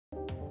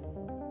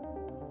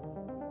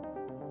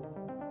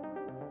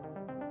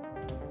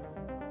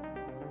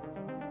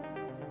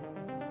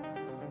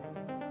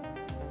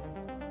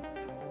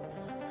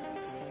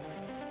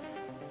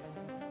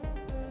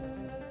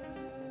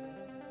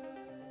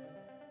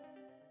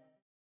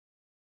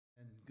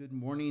Good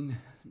morning,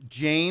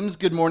 James.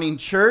 Good morning,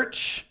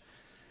 church.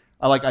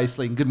 I like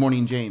isolating. Good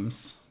morning,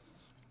 James.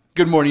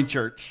 Good morning,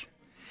 church.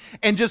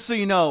 And just so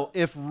you know,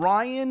 if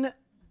Ryan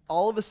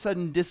all of a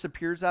sudden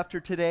disappears after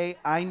today,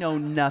 I know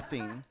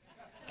nothing,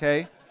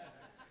 okay?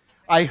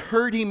 I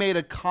heard he made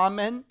a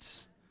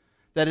comment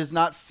that is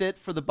not fit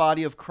for the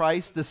body of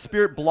Christ. The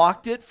Spirit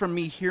blocked it from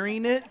me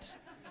hearing it.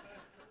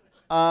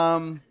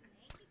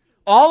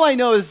 All I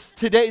know is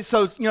today,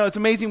 so, it's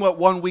amazing what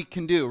 1 week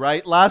can do,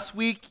 right? Last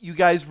week, you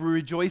guys were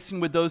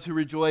rejoicing with those who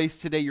rejoice.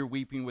 Today, you're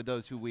weeping with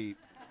those who weep.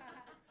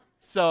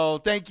 So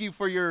thank you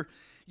for your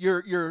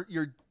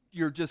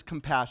just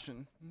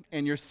compassion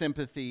and your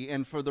sympathy.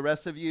 And for the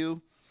rest of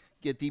you,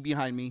 get thee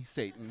behind me,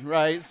 Satan,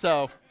 right?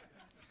 So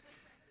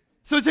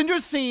it's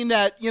interesting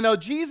that,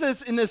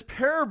 Jesus in this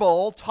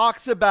parable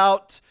talks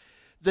about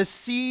the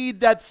seed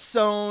that's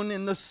sown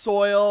in the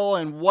soil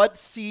and what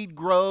seed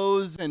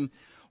grows and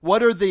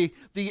what are the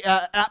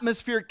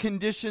atmospheric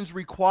conditions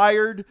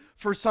required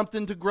for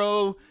something to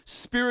grow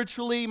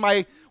spiritually.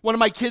 One of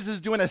my kids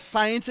is doing a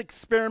science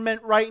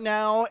experiment right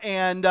now,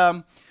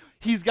 and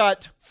he's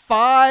got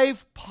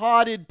 5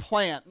 potted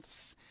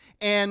plants.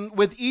 And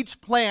with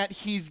each plant,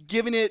 he's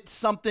giving it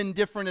something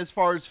different as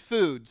far as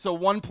food. So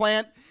one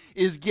plant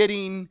is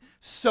getting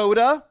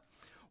soda,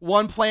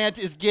 one plant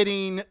is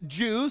getting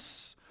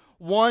juice,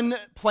 one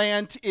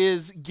plant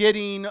is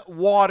getting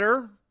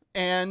water,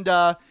 and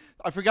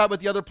I forgot what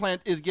the other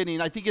plant is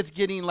getting. I think it's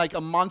getting like a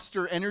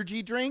Monster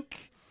energy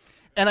drink.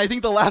 And I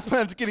think the last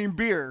plant's getting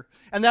beer.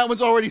 And that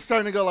one's already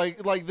starting to go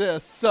like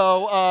this.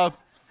 So,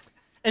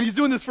 and he's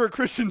doing this for a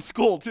Christian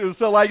school too.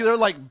 So they're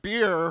like,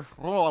 beer.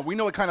 Oh, we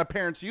know what kind of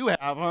parents you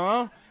have,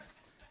 huh?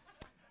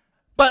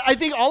 But I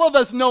think all of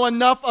us know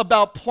enough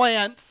about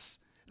plants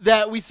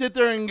that we sit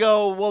there and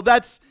go, well,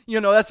 that's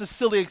a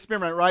silly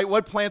experiment, right?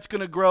 What plant's going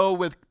to grow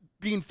with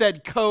being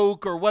fed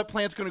Coke, or what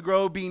plant's going to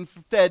grow being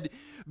fed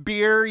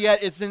beer?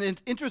 Yet it's an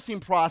interesting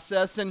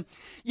process, and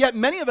yet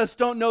many of us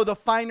don't know the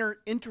finer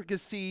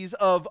intricacies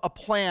of a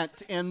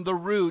plant and the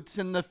roots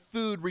and the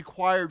food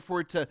required for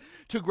it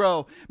to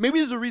grow. Maybe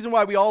there's a reason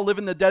why we all live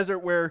in the desert,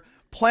 where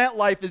plant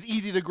life is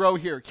easy to grow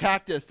here.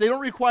 Cactus, they don't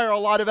require a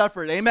lot of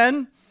effort.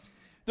 Amen?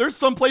 There's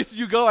some places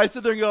you go, I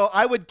sit there and go,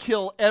 I would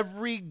kill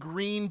every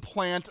green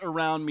plant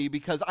around me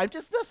because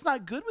that's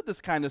not good with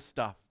this kind of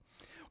stuff.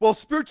 Well,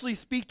 spiritually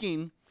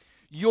speaking,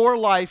 your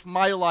life,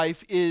 my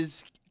life,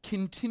 is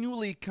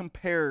continually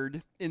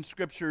compared in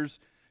scriptures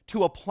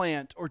to a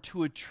plant or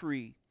to a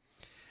tree.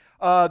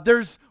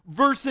 There's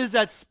verses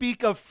that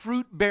speak of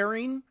fruit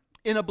bearing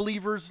in a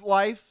believer's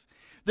life.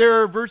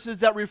 There are verses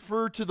that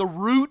refer to the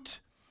root,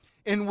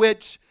 in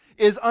which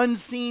is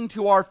unseen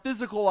to our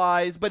physical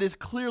eyes but is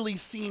clearly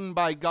seen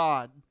by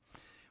God.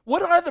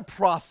 What are the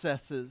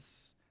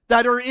processes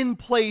that are in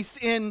place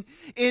in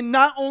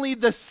not only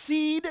the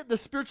seed, the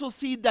spiritual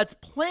seed that's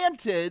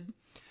planted,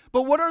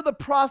 but what are the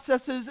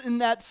processes in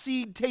that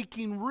seed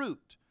taking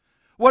root?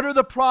 What are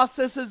the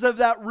processes of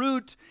that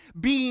root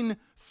being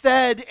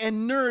fed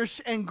and nourished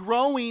and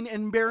growing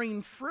and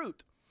bearing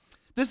fruit?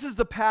 This is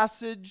the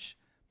passage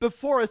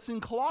before us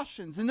in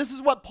Colossians, and this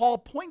is what Paul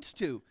points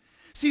to.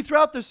 See,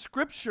 throughout the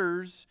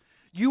scriptures,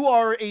 you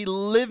are a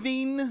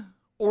living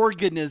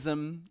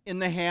organism in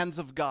the hands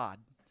of God.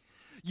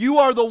 You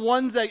are the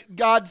ones that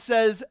God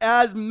says,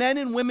 as men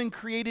and women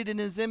created in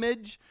his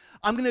image,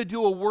 I'm going to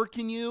do a work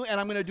in you, and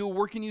I'm going to do a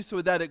work in you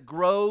so that it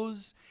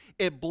grows,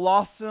 it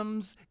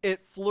blossoms,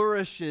 it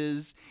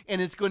flourishes, and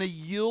it's going to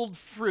yield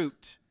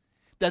fruit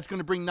that's going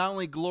to bring not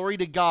only glory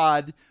to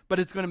God, but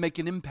it's going to make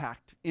an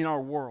impact in our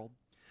world.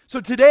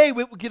 So today,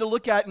 what we get to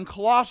look at in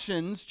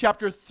Colossians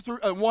chapter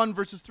 1,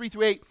 verses 3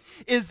 through 8,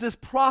 is this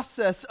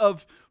process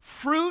of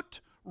fruit,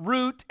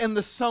 root, and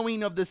the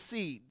sowing of the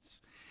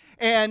seeds.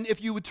 And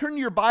if you would turn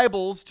your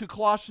Bibles to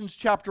Colossians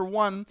chapter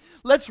 1,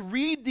 let's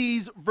read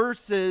these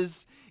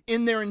verses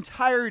in their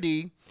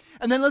entirety,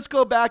 and then let's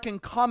go back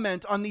and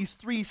comment on these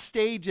 3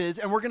 stages,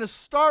 and we're going to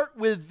start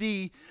with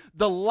the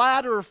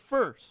latter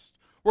first.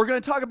 We're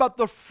going to talk about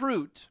the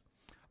fruit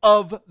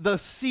of the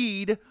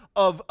seed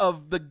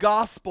of the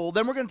gospel,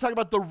 then we're going to talk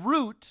about the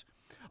root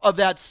of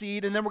that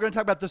seed, and then we're going to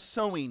talk about the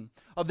sowing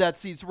of that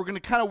seed. So we're going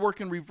to kind of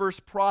work in reverse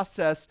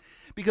process,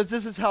 because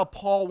this is how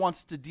Paul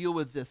wants to deal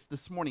with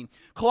this morning.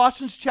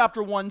 Colossians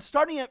chapter 1,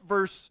 starting at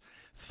verse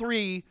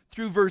 3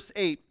 through verse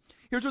 8.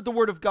 Here's what the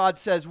Word of God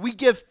says. We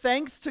give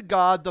thanks to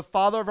God, the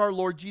Father of our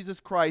Lord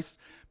Jesus Christ,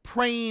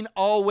 praying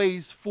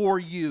always for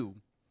you.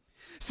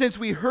 Since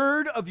we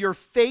heard of your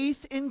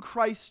faith in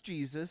Christ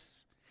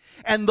Jesus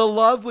and the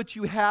love which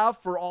you have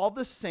for all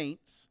the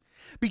saints,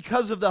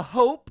 because of the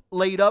hope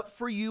laid up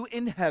for you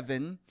in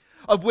heaven,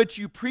 of which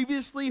you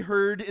previously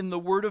heard in the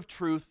word of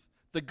truth,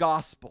 the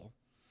gospel,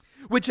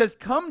 which has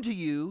come to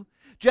you,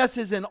 just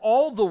as in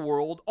all the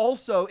world,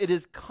 also it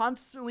is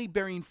constantly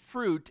bearing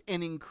fruit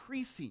and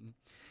increasing,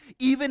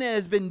 even as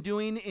has been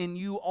doing in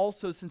you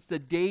also since the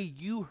day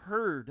you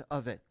heard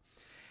of it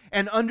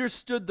and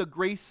understood the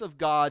grace of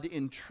God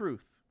in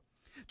truth.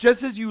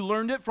 Just as you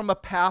learned it from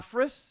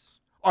Epaphras,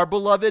 our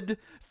beloved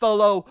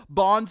fellow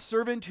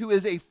bondservant, who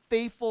is a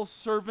faithful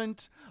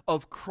servant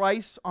of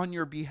Christ on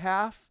your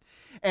behalf,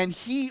 and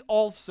he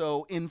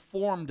also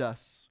informed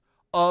us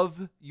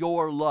of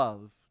your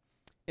love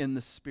in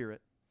the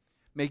Spirit.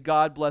 May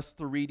God bless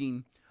the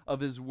reading of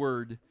his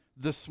word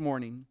this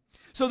morning.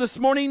 So this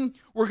morning,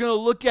 we're going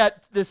to look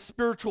at this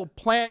spiritual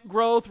plant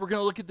growth. We're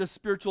going to look at this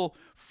spiritual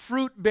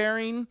fruit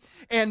bearing.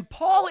 And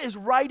Paul is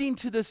writing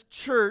to this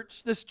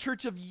church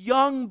of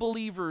young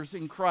believers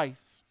in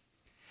Christ.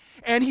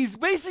 And he's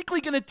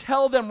basically going to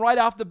tell them right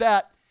off the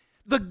bat,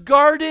 the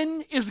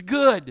garden is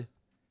good.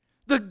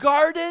 The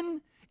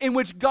garden in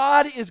which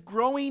God is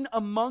growing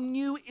among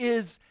you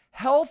is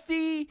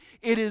healthy,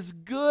 it is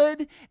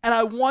good, and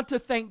I want to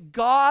thank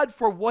God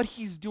for what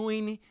he's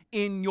doing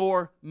in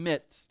your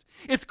midst.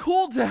 It's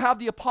cool to have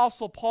the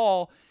Apostle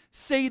Paul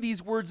say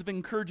these words of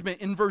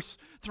encouragement in verse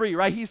 3,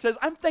 right? He says,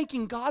 I'm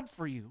thanking God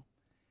for you.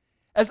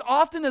 As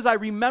often as I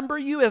remember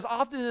you, as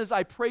often as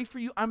I pray for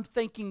you, I'm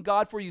thanking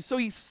God for you. So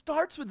he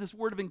starts with this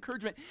word of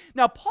encouragement.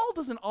 Now, Paul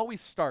doesn't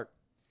always start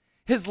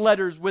his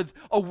letters with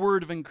a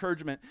word of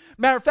encouragement.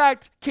 Matter of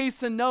fact,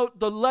 case in note,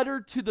 the letter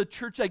to the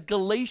church at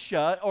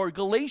Galatia, or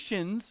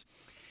Galatians,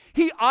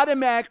 he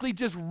automatically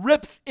just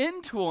rips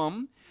into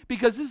them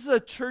because this is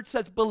a church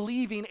that's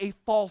believing a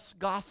false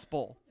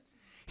gospel.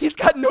 He's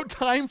got no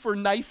time for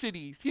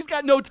niceties. He's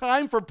got no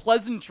time for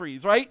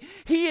pleasantries, right?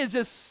 He is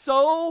just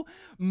so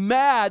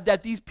mad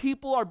that these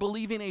people are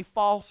believing a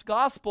false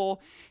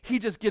gospel, he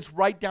just gets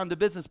right down to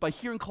business. But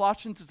here in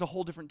Colossians, it's a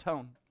whole different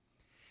tone.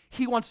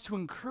 He wants to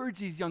encourage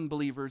these young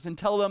believers and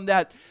tell them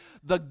that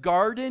the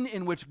garden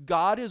in which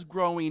God is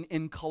growing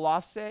in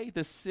Colossae,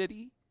 the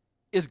city,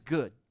 is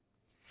good.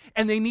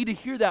 And they need to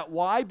hear that.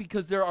 Why?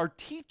 Because there are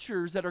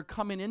teachers that are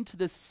coming into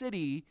this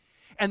city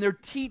and they're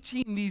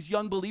teaching these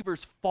young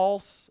believers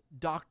false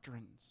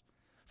doctrines,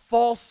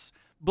 false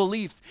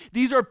beliefs.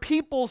 These are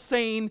people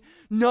saying,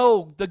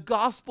 no, the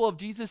gospel of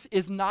Jesus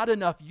is not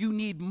enough. You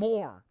need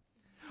more.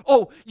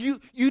 Oh,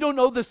 you don't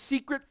know the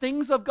secret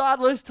things of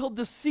God? Let us tell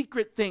the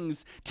secret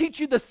things. Teach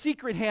you the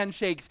secret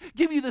handshakes.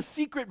 Give you the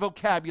secret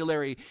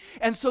vocabulary.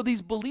 And so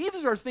these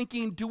believers are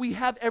thinking, do we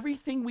have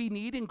everything we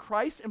need in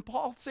Christ? And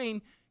Paul's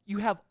saying, you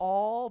have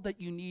all that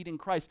you need in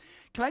Christ.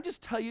 Can I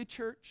just tell you,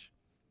 church,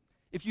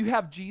 if you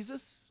have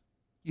Jesus,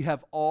 you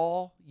have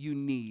all you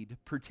need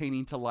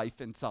pertaining to life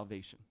and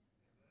salvation.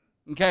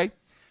 Okay?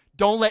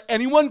 Don't let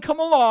anyone come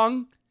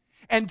along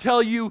and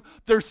tell you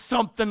there's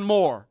something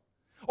more.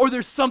 Or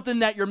there's something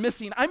that you're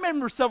missing. I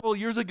remember several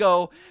years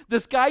ago,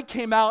 this guy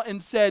came out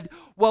and said,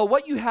 well,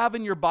 what you have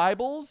in your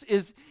Bibles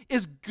is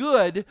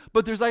good,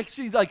 but there's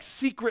actually like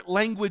secret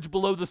language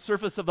below the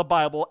surface of the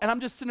Bible. And I'm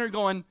just sitting there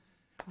going,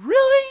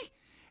 really?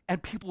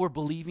 And people were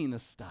believing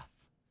this stuff.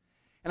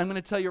 And I'm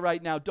going to tell you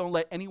right now, don't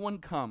let anyone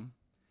come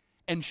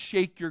and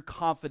shake your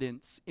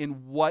confidence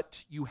in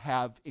what you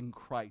have in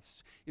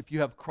Christ. If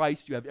you have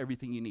Christ, you have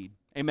everything you need.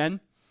 Amen?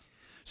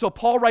 So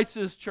Paul writes to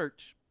this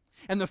church.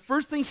 And the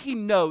first thing he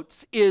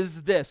notes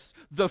is this,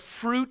 the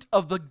fruit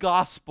of the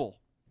gospel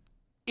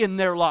in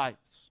their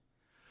lives.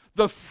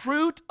 The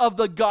fruit of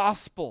the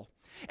gospel.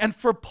 And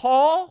for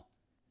Paul,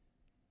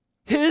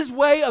 his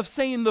way of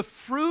saying the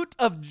fruit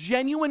of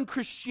genuine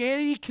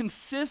Christianity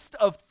consists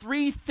of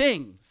three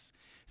things: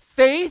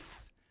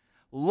 faith,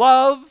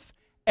 love,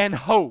 and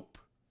hope.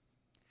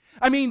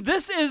 I mean,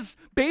 this is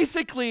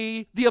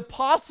basically the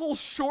apostles'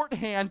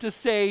 shorthand to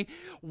say,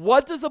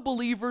 what does a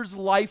believer's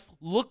life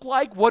look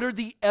like? What are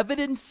the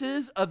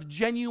evidences of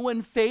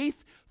genuine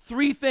faith?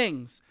 Three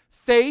things: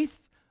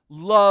 faith,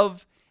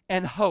 love,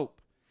 and hope.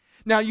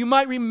 Now, you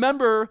might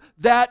remember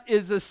that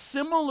is a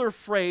similar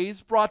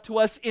phrase brought to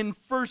us in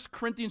 1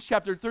 Corinthians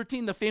chapter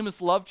 13, the famous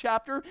love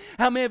chapter.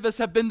 How many of us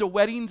have been to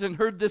weddings and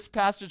heard this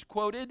passage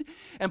quoted?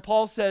 And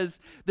Paul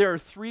says, there are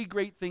three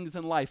great things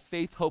in life: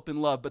 faith, hope,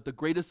 and love. But the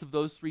greatest of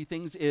those three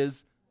things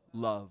is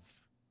love.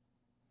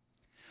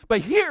 But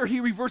here he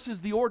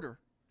reverses the order.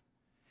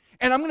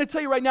 And I'm going to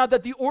tell you right now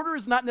that the order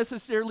is not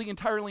necessarily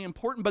entirely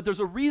important, but there's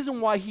a reason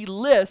why he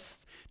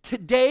lists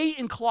today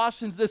in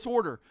Colossians this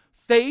order: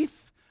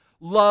 faith,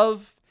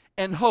 love,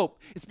 and hope.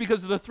 It's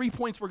because of the 3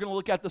 points we're going to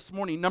look at this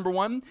morning. Number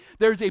one,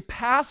 there's a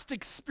past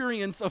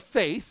experience of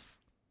faith.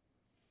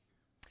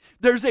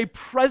 There's a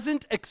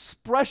present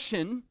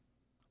expression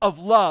of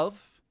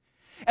love.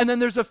 And then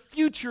there's a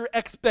future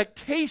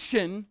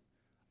expectation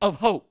of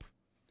hope.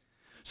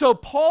 So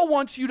Paul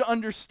wants you to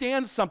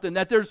understand something,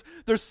 that there's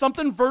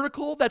something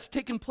vertical that's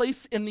taken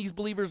place in these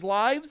believers'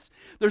 lives.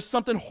 There's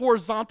something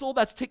horizontal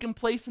that's taken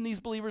place in these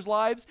believers'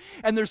 lives.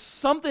 And there's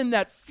something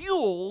that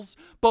fuels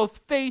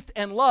both faith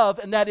and love,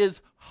 and that is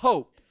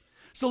hope.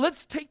 So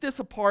let's take this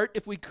apart,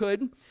 if we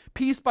could,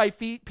 piece by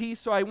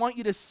piece. So I want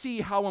you to see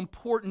how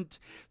important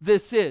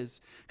this is.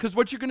 Because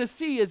what you're going to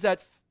see is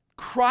that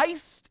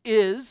Christ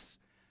is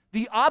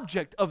the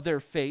object of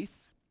their faith.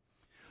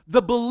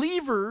 The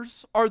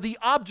believers are the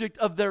object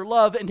of their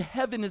love, and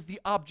heaven is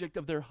the object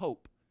of their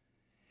hope.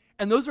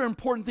 And those are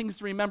important things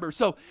to remember.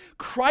 So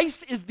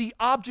Christ is the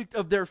object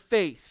of their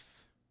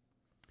faith.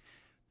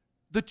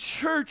 The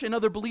church and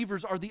other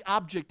believers are the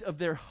object of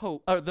their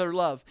hope, their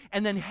love.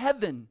 And then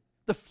heaven,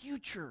 the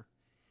future,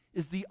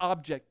 is the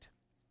object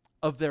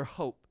of their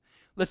hope.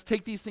 Let's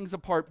take these things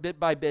apart bit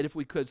by bit if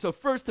we could. So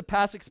first, the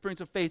past experience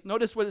of faith.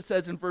 Notice what it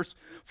says in verse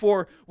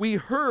 4. We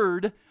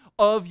heard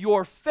of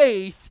your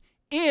faith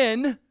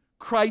in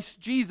Christ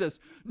Jesus.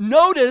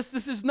 Notice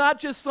this is not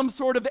just some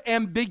sort of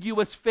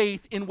ambiguous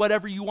faith in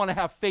whatever you want to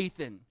have faith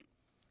in.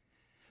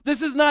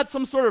 This is not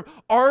some sort of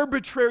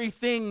arbitrary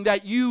thing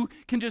that you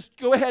can just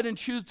go ahead and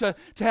choose to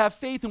have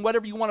faith in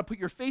whatever you want to put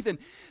your faith in.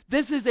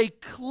 This is a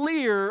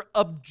clear,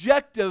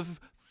 objective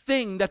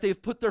thing that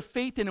they've put their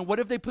faith in. And what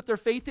have they put their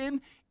faith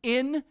in?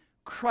 In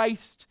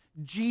Christ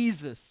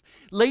Jesus.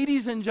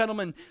 Ladies and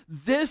gentlemen,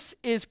 this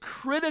is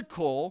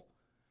critical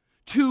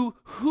to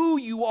who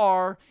you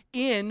are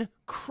in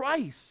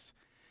Christ.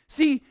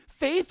 See,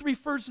 faith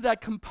refers to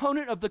that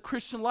component of the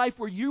Christian life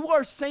where you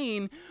are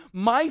saying,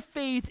 my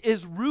faith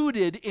is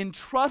rooted in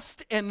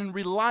trust and in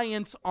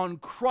reliance on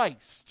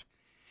Christ.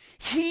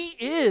 He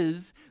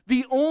is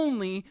the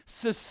only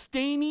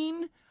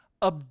sustaining,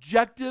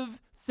 objective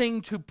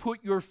thing to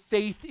put your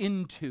faith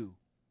into.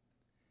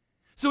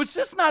 So it's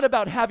just not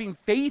about having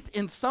faith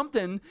in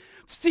something.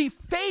 See,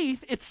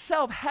 faith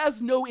itself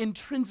has no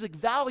intrinsic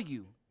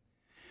value.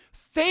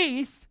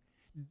 Faith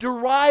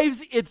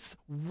derives its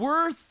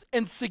worth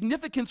and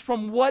significance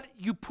from what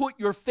you put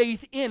your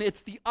faith in.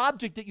 It's the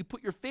object that you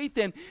put your faith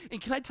in. And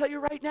can I tell you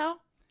right now,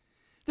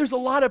 there's a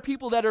lot of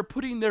people that are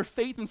putting their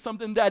faith in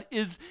something that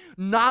is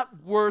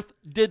not worth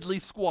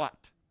diddly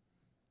squat.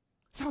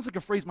 Sounds like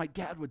a phrase my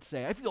dad would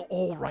say. I feel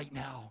old right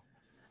now.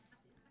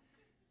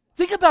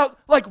 Think about,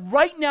 like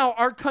right now,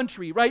 our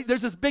country, right?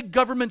 There's this big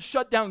government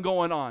shutdown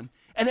going on,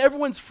 and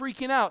everyone's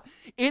freaking out.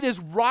 It is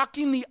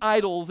rocking the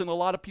idols in a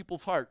lot of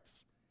people's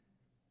hearts.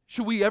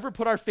 Should we ever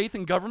put our faith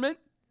in government?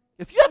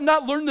 If you have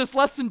not learned this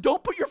lesson,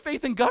 don't put your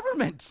faith in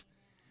government.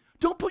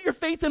 Don't put your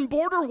faith in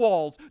border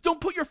walls.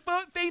 Don't put your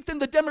faith in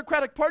the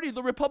Democratic Party,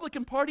 the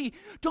Republican Party.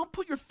 Don't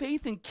put your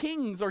faith in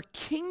kings or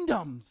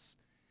kingdoms.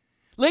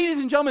 Ladies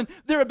and gentlemen,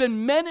 there have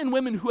been men and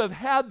women who have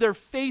had their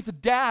faith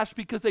dashed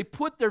because they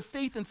put their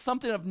faith in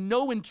something of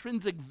no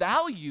intrinsic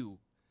value.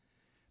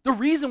 The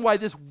reason why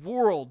this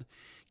world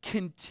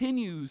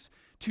continues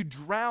to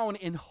drown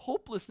in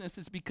hopelessness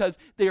is because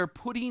they are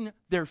putting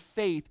their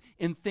faith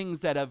in things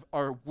that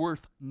are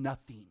worth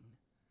nothing.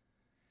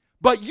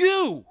 But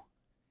you,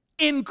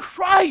 in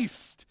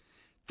Christ,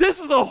 this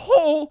is a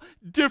whole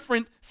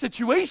different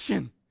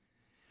situation.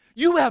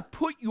 You have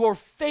put your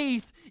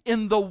faith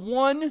in the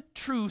one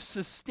true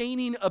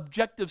sustaining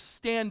objective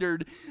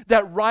standard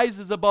that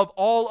rises above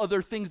all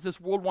other things this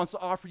world wants to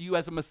offer you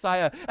as a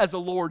Messiah, as a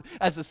Lord,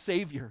 as a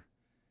Savior.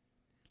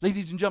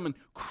 Ladies and gentlemen,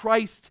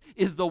 Christ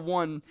is the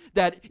one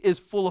that is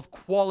full of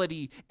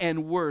quality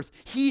and worth.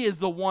 He is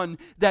the one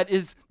that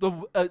is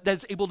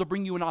that's able to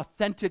bring you an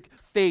authentic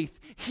faith.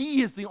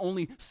 He is the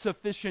only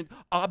sufficient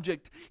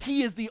object.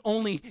 He is the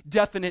only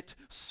definite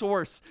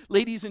source.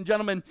 Ladies and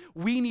gentlemen,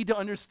 we need to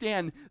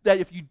understand that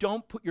if you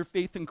don't put your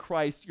faith in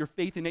Christ, your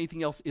faith in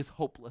anything else is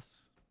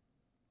hopeless.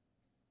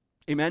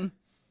 Amen?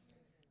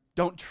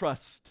 Don't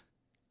trust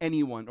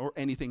anyone or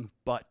anything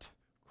but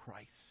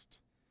Christ.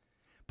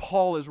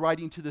 Paul is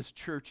writing to this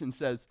church and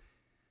says,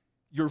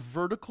 your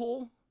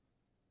vertical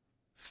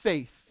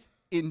faith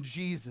in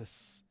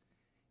Jesus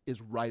is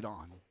right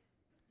on.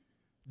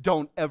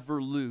 Don't ever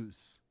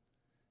lose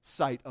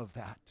sight of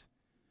that.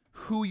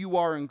 Who you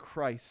are in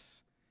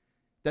Christ.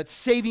 That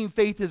saving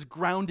faith is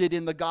grounded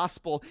in the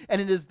gospel, and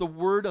it is the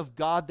word of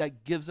God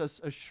that gives us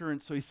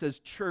assurance. So he says,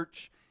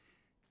 church,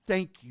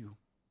 thank you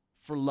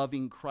for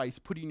loving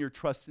Christ, putting your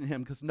trust in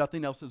him, because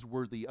nothing else is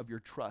worthy of your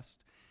trust.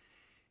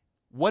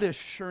 What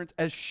assurance,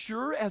 as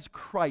sure as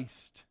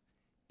Christ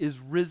is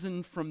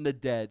risen from the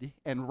dead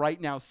and right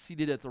now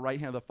seated at the right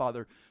hand of the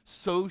Father,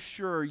 so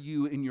sure are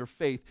you in your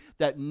faith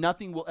that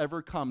nothing will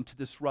ever come to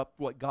disrupt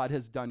what God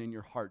has done in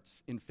your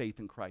hearts in faith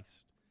in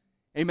Christ.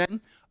 Amen?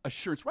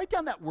 Assurance. Write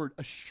down that word,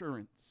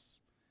 assurance.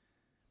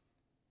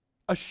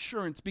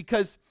 Assurance,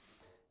 because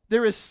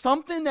there is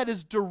something that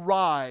is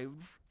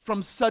derived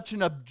from such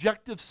an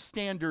objective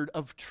standard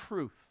of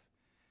truth.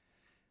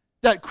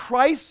 That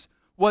Christ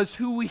was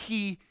who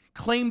he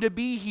claimed to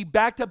be. He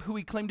backed up who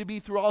he claimed to be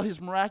through all his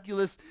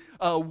miraculous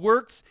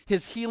works,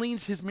 his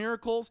healings, his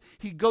miracles.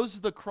 He goes to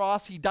the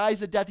cross. He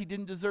dies a death he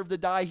didn't deserve to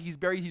die. He's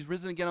buried. He's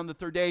risen again on the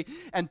third day.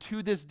 And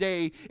to this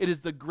day, it is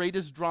the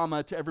greatest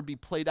drama to ever be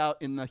played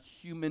out in the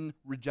human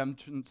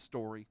redemption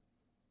story.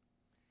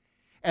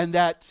 And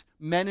that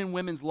men and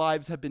women's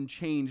lives have been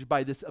changed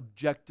by this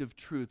objective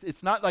truth.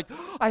 It's not like,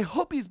 oh, I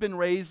hope he's been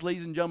raised.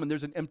 Ladies and gentlemen,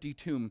 there's an empty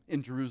tomb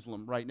in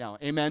Jerusalem right now.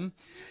 Amen?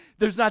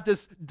 There's not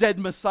this dead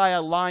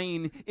Messiah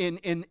lying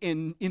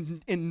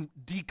in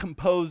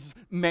decomposed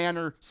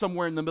manner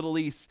somewhere in the Middle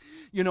East.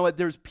 You know what?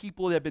 There's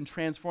people that have been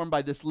transformed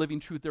by this living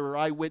truth. There are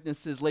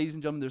eyewitnesses. Ladies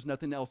and gentlemen, there's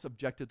nothing else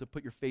objective to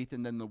put your faith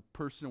in than the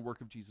person and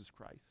work of Jesus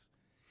Christ.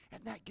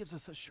 And that gives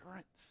us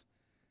assurance.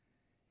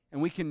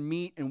 And we can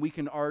meet and we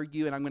can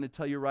argue, and I'm going to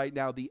tell you right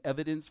now, the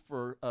evidence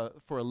for a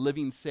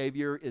living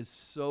Savior is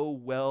so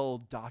well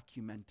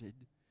documented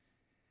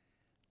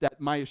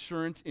that my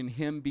assurance in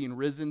him being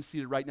risen,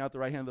 seated right now at the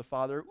right hand of the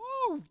Father,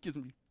 gives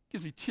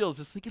me chills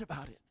just thinking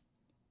about it.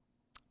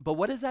 But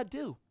what does that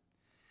do?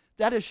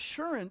 That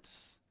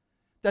assurance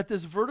that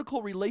this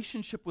vertical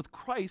relationship with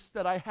Christ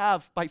that I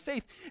have by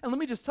faith, and let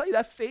me just tell you,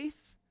 that faith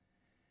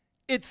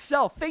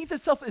itself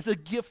is a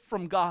gift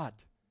from God.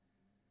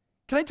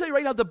 Can I tell you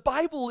right now, the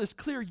Bible is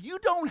clear. You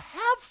don't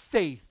have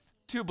faith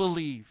to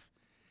believe.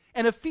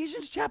 And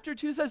Ephesians chapter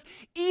 2 says,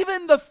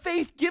 even the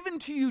faith given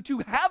to you to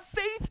have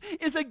faith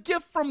is a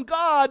gift from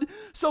God.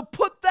 So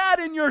put that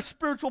in your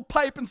spiritual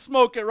pipe and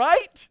smoke it,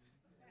 right?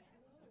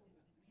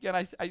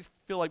 Again, I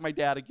feel like my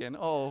dad again.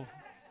 Oh.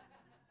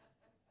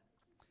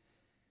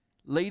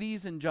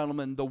 Ladies and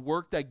gentlemen, the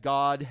work that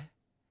God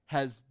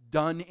has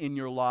done in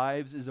your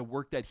lives is a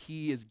work that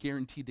he is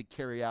guaranteed to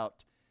carry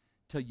out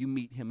till you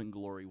meet him in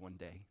glory one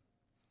day.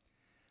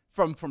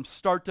 From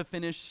start to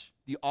finish,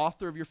 the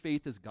author of your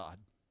faith is God.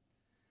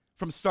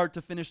 From start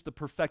to finish, the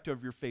perfecter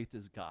of your faith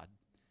is God.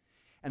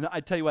 And I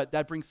tell you what,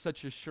 that brings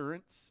such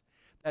assurance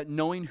that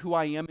knowing who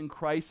I am in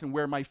Christ and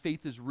where my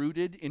faith is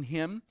rooted in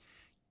him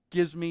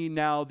gives me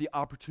now the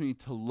opportunity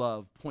to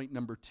love. Point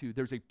number 2,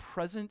 there's a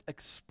present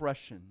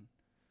expression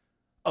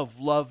of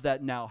love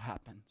that now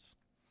happens.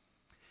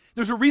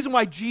 There's a reason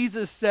why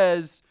Jesus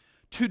says,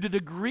 to the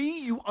degree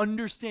you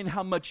understand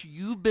how much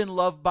you've been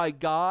loved by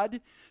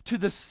God, to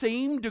the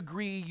same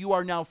degree you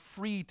are now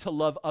free to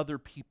love other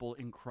people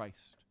in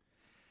Christ.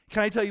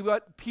 Can I tell you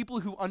what? People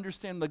who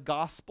understand the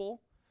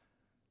gospel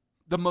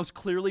the most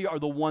clearly are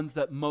the ones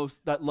that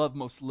love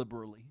most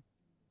liberally.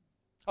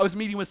 I was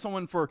meeting with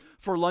someone for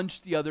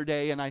lunch the other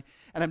day, and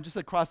I'm just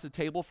across the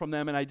table from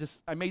them, and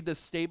I made this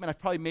statement. I've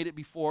probably made it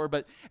before,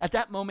 but at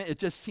that moment it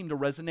just seemed to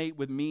resonate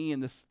with me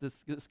and this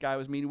guy I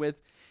was meeting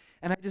with.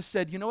 And I just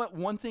said, you know what?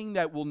 One thing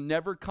that will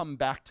never come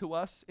back to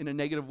us in a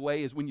negative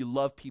way is when you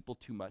love people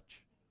too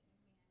much.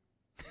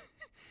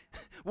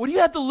 What do you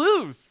have to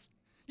lose?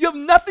 You have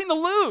nothing to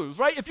lose,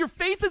 right? If your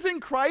faith is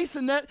in Christ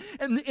and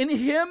in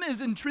him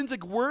is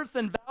intrinsic worth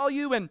and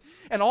value and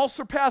all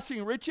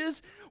surpassing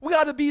riches, we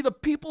ought to be the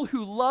people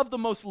who love the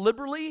most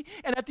liberally.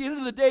 And at the end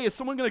of the day, is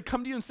someone going to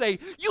come to you and say,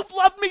 you've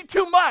loved me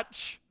too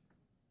much?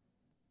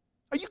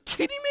 Are you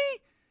kidding me?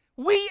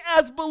 We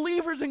as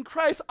believers in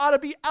Christ ought to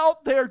be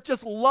out there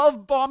just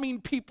love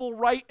bombing people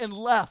right and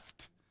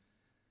left.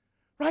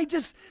 Right?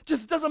 Just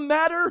doesn't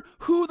matter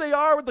who they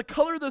are, the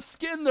color of the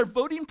skin, their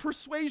voting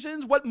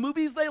persuasions, what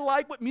movies they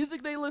like, what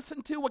music they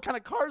listen to, what kind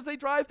of cars they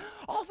drive,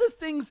 all the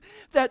things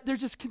that there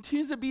just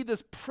continues to be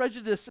this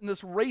prejudice and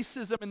this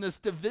racism and this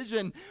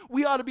division.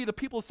 We ought to be the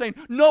people saying,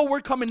 no, we're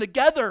coming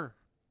together.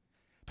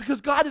 Because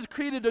God has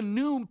created a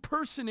new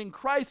person in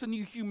Christ, a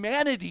new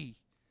humanity,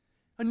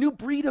 a new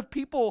breed of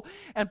people,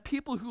 and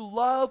people who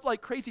love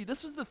like crazy.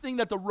 This was the thing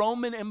that the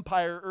Roman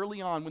Empire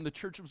early on, when the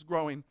church was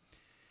growing,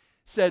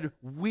 said,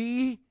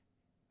 we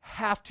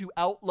have to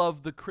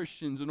outlove the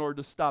Christians in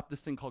order to stop this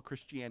thing called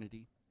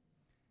Christianity.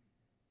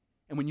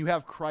 And when you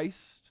have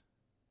Christ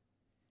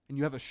and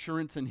you have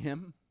assurance in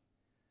him,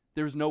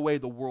 there's no way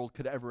the world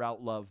could ever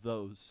outlove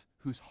those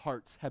whose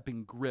hearts have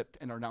been gripped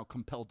and are now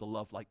compelled to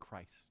love like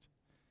Christ.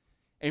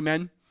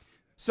 Amen?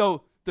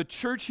 So the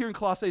church here in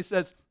Colossae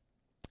says,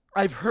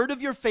 I've heard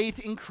of your faith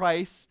in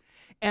Christ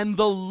and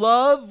the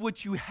love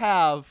which you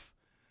have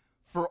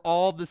for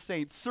all the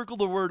saints. Circle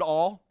the word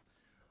all.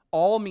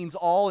 All means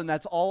all, and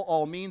that's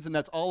all means, and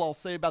that's all I'll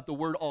say about the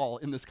word all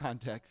in this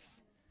context.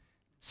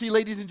 See,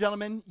 ladies and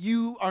gentlemen,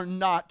 you are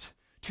not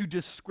to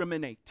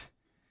discriminate.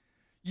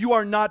 You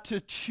are not to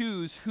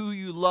choose who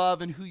you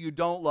love and who you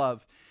don't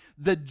love.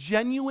 The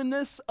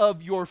genuineness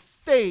of your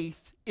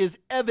faith is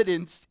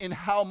evidenced in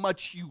how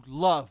much you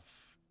love.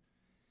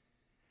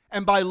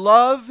 And by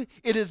love,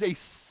 it is a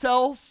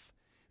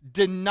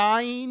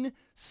self-denying,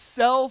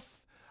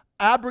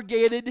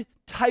 self-abrogated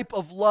type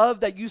of love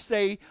that you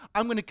say,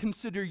 I'm going to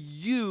consider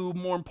you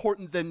more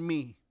important than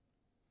me.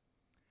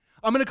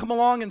 I'm going to come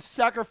along and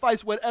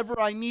sacrifice whatever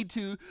I need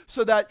to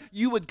so that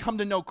you would come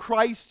to know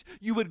Christ,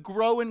 you would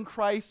grow in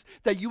Christ,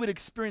 that you would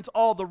experience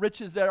all the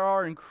riches there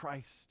are in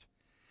Christ.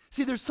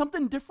 See, there's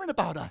something different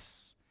about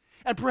us.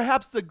 And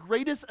perhaps the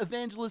greatest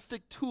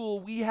evangelistic tool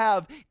we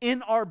have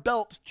in our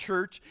belt,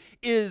 church,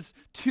 is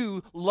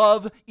to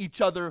love each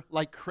other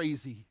like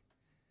crazy.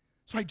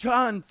 That's why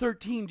John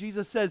 13,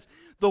 Jesus says,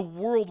 the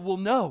world will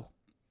know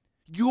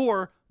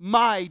you're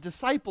my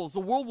disciples. The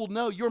world will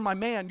know you're my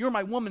man, you're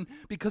my woman,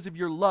 because of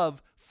your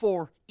love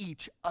for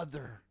each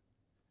other.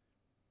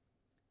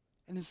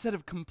 And instead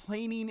of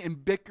complaining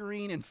and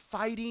bickering and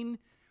fighting,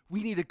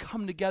 we need to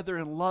come together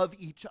and love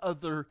each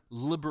other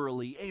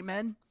liberally.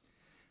 Amen?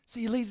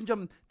 See, ladies and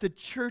gentlemen, the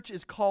church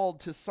is called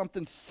to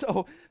something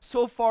so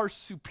far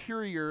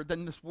superior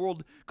than this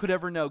world could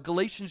ever know.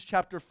 Galatians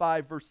chapter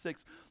 5, verse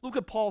 6. Look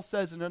what Paul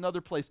says in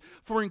another place.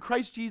 For in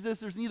Christ Jesus,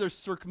 there's neither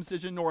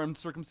circumcision nor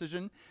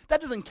uncircumcision.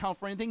 That doesn't count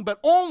for anything, but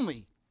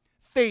only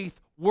faith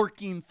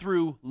working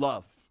through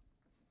love.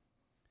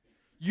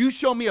 You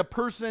show me a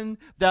person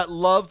that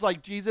loves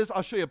like Jesus,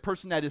 I'll show you a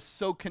person that is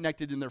so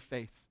connected in their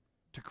faith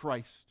to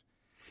Christ.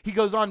 He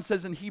goes on and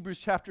says in Hebrews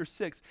chapter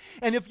 6,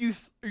 and if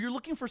you're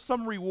looking for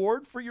some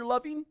reward for your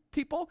loving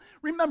people,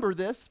 remember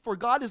this, for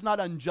God is not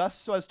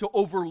unjust so as to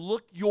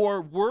overlook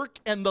your work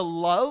and the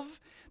love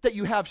that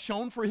you have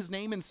shown for his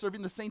name in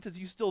serving the saints as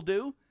you still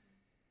do.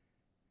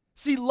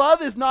 See,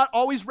 love is not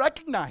always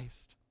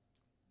recognized.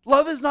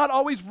 Love is not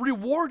always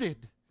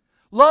rewarded.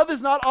 Love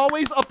is not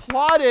always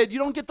applauded. You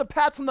don't get the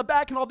pats on the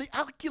back and all the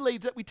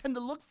accolades that we tend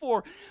to look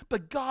for.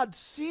 But God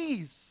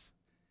sees.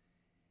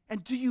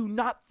 And do you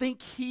not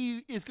think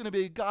he is going to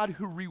be a God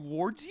who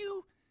rewards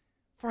you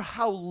for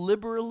how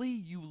liberally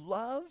you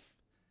love?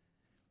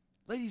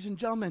 Ladies and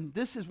gentlemen,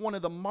 this is one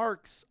of the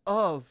marks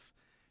of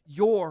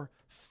your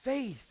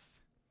faith.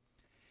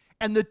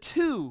 And the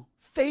two,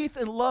 faith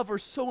and love, are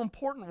so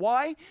important.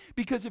 Why?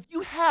 Because if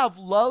you have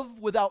love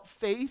without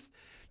faith,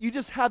 you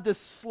just have this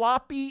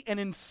sloppy and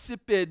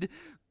insipid,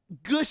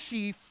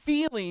 gushy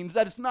feelings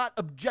that is not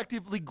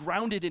objectively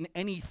grounded in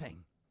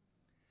anything.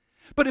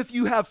 But if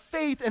you have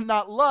faith and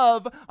not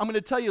love, I'm going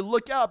to tell you,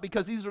 look out,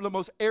 because these are the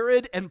most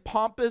arid and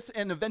pompous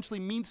and eventually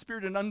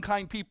mean-spirited and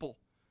unkind people.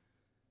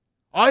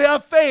 I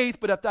have faith,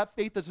 but if that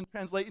faith doesn't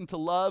translate into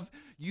love,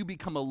 you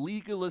become a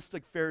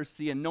legalistic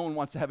Pharisee and no one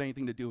wants to have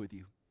anything to do with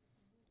you.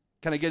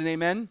 Can I get an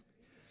amen?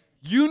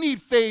 You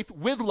need faith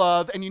with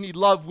love, and you need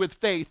love with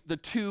faith. The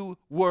two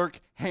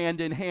work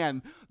hand in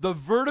hand. The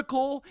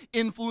vertical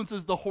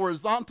influences the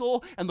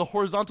horizontal, and the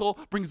horizontal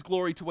brings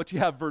glory to what you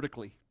have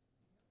vertically.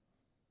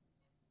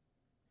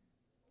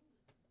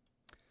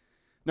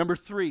 Number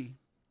 3,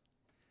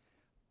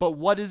 but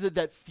what is it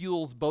that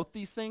fuels both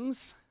these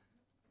things?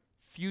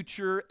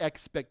 Future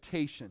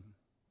expectation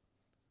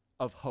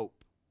of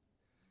hope.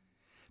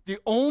 The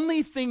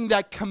only thing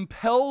that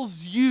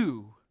compels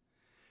you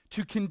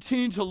to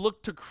continue to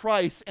look to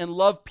Christ and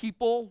love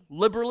people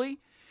liberally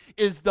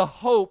is the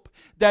hope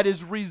that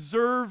is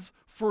reserved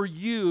for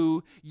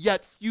you,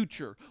 yet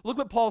future. Look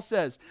what Paul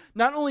says.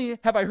 Not only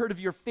have I heard of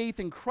your faith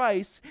in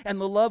Christ and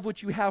the love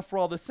which you have for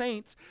all the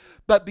saints,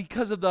 but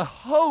because of the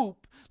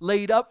hope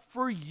laid up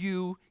for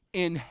you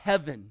in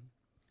heaven.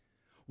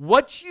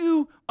 What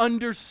you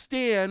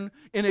understand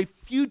in a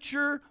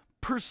future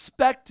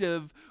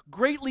perspective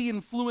greatly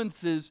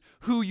influences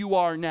who you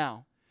are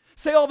now.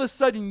 Say all of a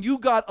sudden you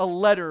got a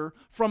letter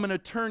from an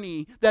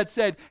attorney that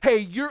said, hey,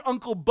 your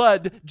Uncle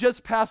Bud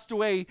just passed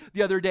away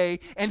the other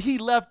day and he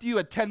left you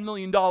a $10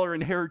 million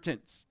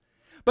inheritance.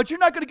 But you're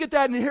not going to get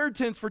that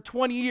inheritance for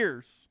 20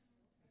 years.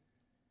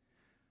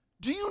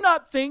 Do you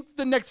not think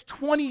the next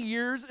 20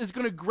 years is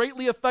going to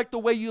greatly affect the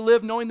way you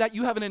live, knowing that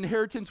you have an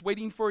inheritance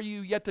waiting for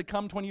you yet to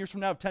come 20 years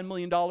from now of $10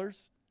 million?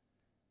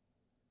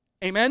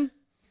 Amen?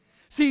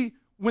 See,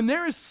 when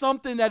there is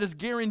something that is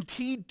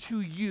guaranteed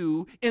to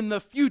you in the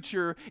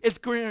future, it's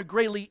going to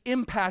greatly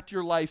impact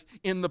your life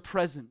in the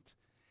present.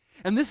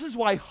 And this is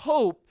why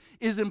hope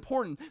is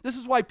important. This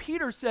is why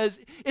Peter says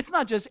it's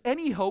not just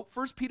any hope.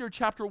 1 Peter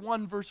chapter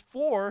 1 verse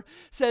 4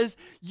 says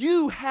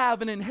you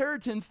have an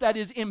inheritance that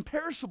is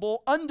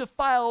imperishable,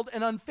 undefiled,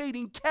 and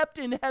unfading, kept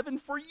in heaven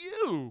for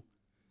you.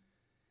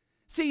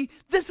 See,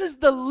 this is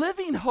the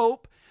living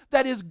hope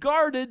that is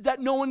guarded, that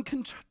no one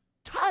can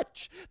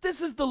touch.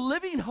 This is the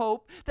living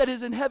hope that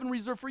is in heaven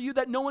reserved for you,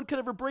 that no one could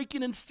ever break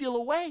in and steal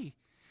away.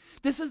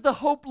 This is the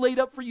hope laid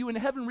up for you in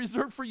heaven,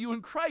 reserved for you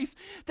in Christ,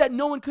 that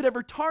no one could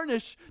ever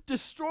tarnish,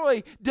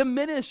 destroy,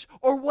 diminish,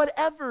 or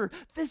whatever.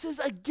 This is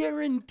a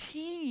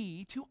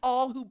guarantee to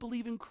all who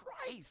believe in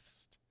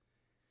Christ.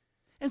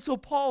 And so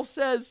Paul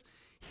says,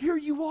 here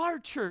you are,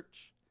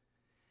 church.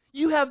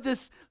 You have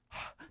this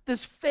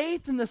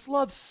faith and this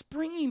love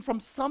springing from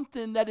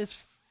something that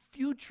is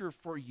future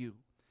for you.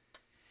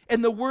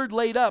 And the word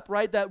laid up,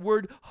 right? That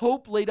word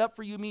hope laid up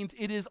for you means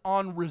it is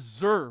on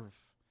reserve.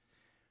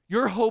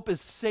 Your hope is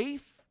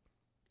safe,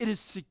 it is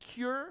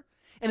secure,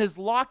 and is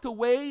locked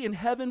away in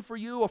heaven for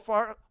you,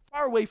 far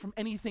away from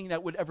anything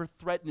that would ever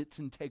threaten its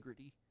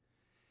integrity.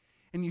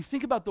 And you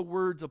think about the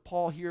words of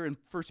Paul here in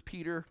 1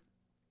 Peter,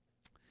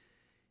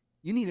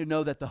 you need to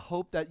know that the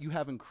hope that you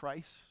have in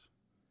Christ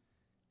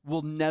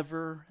will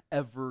never,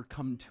 ever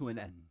come to an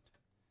end.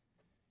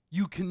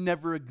 You can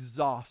never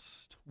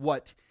exhaust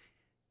what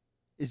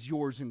is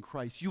yours in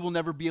Christ. You will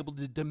never be able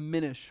to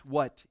diminish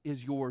what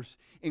is yours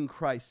in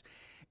Christ.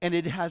 And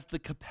it has the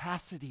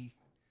capacity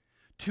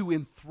to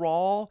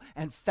enthrall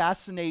and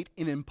fascinate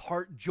and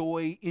impart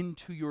joy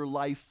into your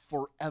life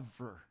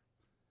forever.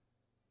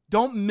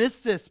 Don't miss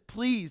this,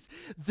 please.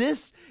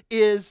 This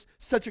is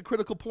such a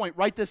critical point.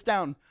 Write this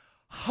down.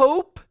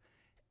 Hope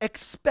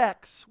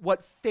expects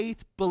what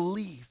faith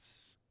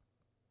believes.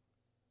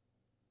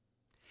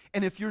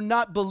 And if you're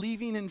not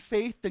believing in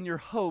faith, then your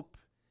hope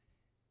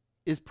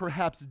is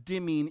perhaps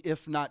dimming,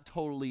 if not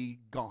totally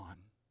gone.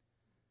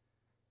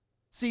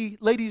 See,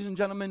 ladies and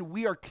gentlemen,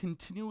 we are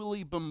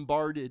continually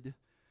bombarded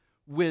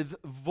with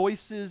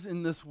voices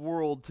in this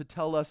world to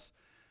tell us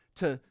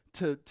to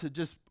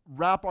just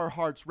wrap our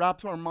hearts,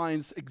 wrap our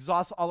minds,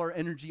 exhaust all our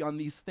energy on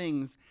these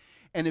things.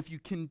 And if you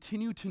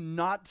continue to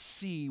not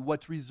see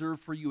what's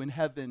reserved for you in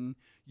heaven,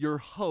 your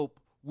hope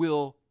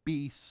will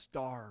be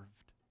starved.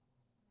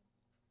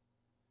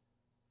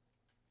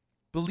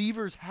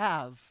 Believers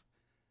have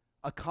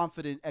a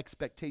confident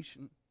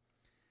expectation.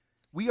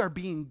 We are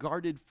being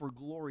guarded for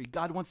glory.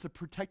 God wants to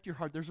protect your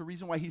heart. There's a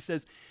reason why he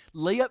says,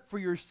 lay up for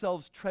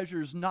yourselves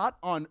treasures not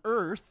on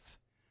earth,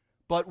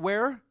 but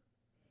where?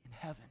 In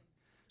heaven.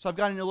 So I've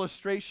got an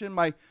illustration.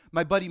 My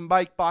buddy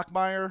Mike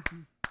Bachmeyer,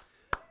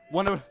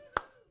 one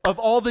of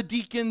all the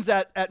deacons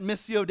at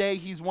Missio Day,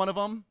 he's one of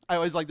them. I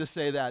always like to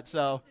say that.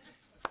 So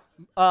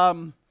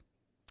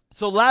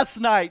last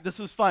night, this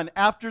was fun.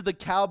 After the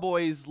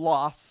Cowboys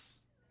loss,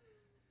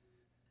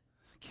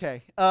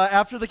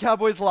 after the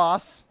Cowboys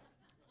loss,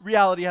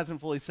 reality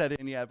hasn't fully set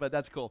in yet, but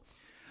that's cool.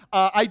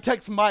 I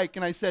text Mike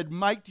and I said,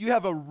 Mike, do you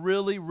have a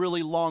really,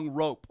 really long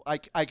rope I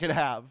could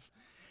have?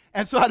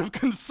 And so out of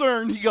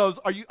concern, he goes,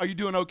 are you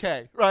doing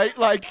okay? Right?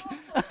 Like,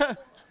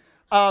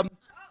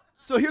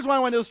 so here's what I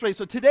want to illustrate.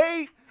 So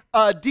today,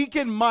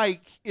 Deacon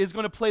Mike is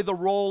going to play the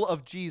role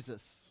of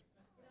Jesus.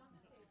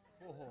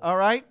 All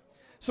right?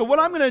 So what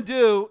I'm going to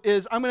do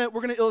is we're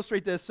going to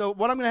illustrate this. So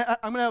what I'm going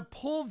to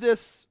pull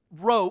this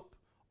rope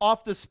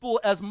off the spool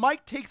as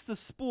Mike takes the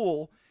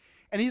spool,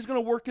 and he's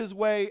going to work his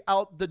way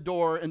out the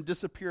door and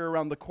disappear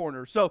around the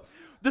corner. So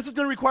this is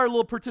going to require a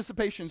little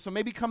participation. So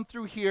maybe come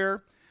through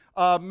here.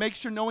 Make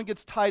sure no one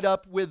gets tied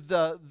up with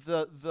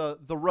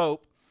the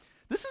rope.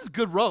 This is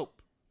good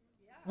rope.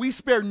 Yeah. We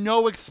spare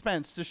no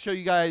expense to show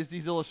you guys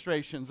these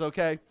illustrations,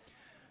 okay?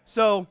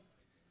 So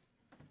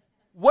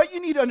what you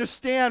need to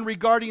understand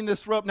regarding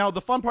this rope, now the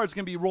fun part is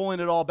going to be rolling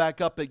it all back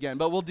up again,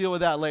 but we'll deal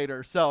with that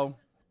later. So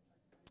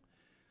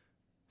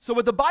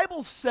what the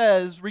Bible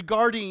says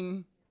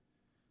regarding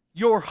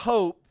your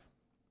hope,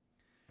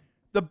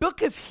 the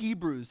book of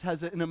Hebrews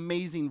has an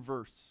amazing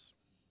verse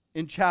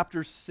in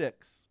chapter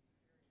 6.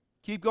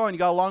 Keep going. You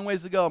got a long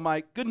ways to go,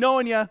 Mike. Good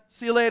knowing you.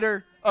 See you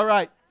later. All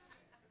right.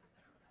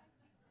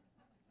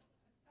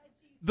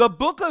 The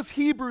book of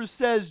Hebrews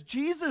says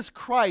Jesus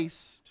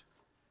Christ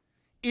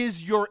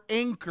is your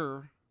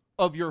anchor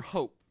of your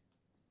hope.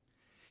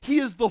 He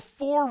is the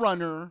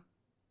forerunner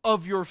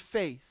of your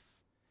faith.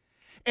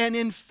 And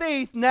in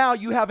faith, now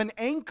you have an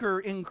anchor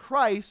in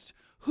Christ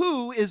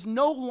who is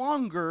no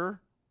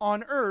longer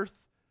on earth,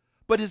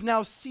 but is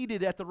now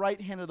seated at the right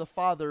hand of the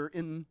Father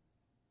in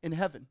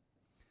heaven.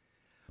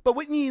 But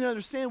what you need to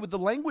understand with the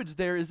language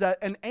there is that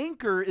an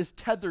anchor is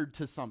tethered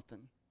to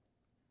something,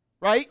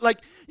 right? Like,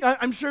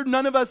 I'm sure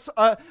none of us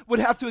would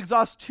have to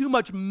exhaust too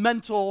much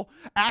mental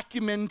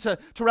acumen to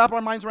wrap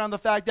our minds around the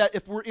fact that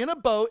if we're in a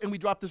boat and we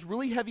drop this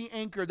really heavy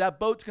anchor, that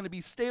boat's going to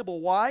be stable.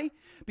 Why?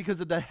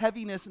 Because of the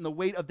heaviness and the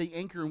weight of the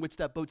anchor in which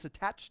that boat's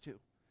attached to.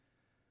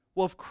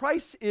 Well, if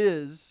Christ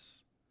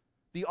is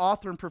the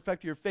author and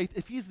perfecter of your faith,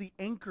 if he's the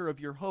anchor of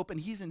your hope and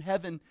he's in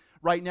heaven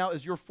right now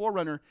as your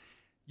forerunner,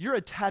 you're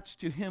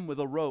attached to him with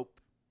a rope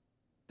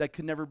that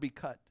can never be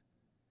cut.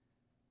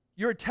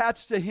 You're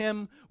attached to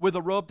him with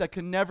a rope that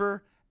can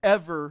never,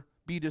 ever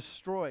be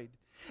destroyed.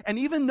 And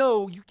even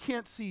though you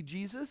can't see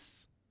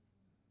Jesus,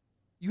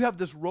 you have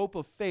this rope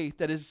of faith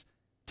that is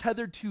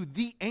tethered to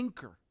the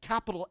anchor,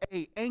 capital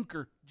A,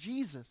 anchor,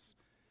 Jesus,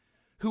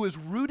 who is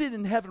rooted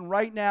in heaven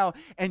right now,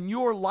 and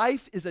your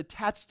life is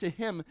attached to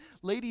him.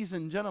 Ladies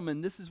and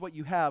gentlemen, this is what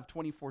you have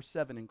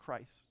 24/7 in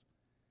Christ.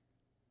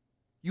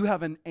 You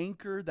have an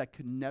anchor that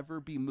can never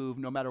be moved,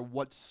 no matter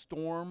what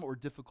storm or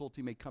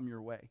difficulty may come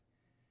your way.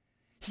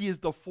 He is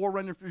the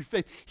forerunner for your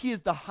faith. He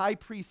is the high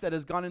priest that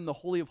has gone in the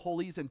Holy of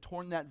Holies and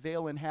torn that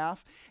veil in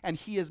half, and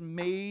he has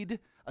made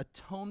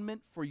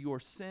atonement for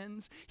your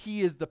sins.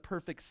 He is the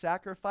perfect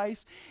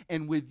sacrifice,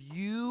 and with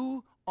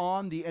you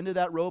on the end of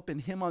that rope and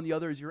him on the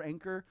other as your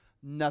anchor,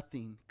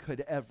 nothing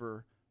could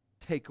ever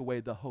take away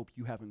the hope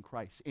you have in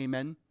Christ.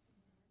 Amen?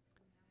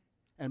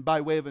 And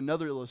by way of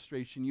another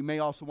illustration, you may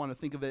also want to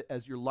think of it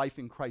as your life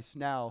in Christ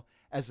now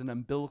as an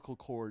umbilical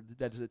cord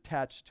that is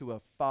attached to a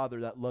Father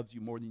that loves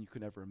you more than you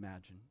could ever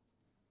imagine.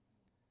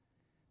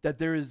 That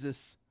there is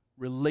this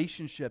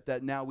relationship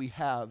that now we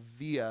have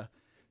via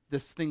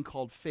this thing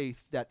called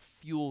faith that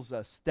fuels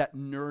us, that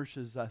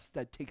nourishes us,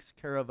 that takes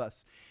care of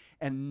us.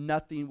 And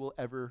nothing will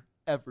ever,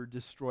 ever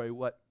destroy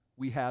what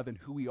we have and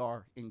who we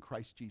are in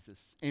Christ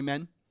Jesus.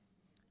 Amen?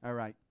 All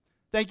right.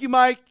 Thank you,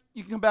 Mike.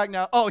 You can come back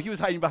now. Oh, he was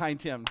hiding behind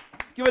Tim.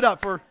 Give it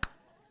up for...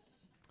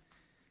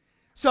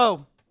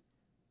 So,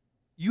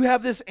 you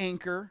have this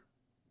anchor.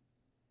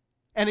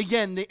 And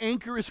again, the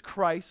anchor is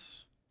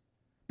Christ.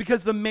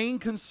 Because the main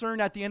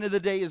concern at the end of the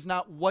day is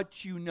not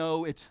what you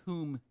know, it's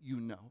whom you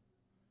know.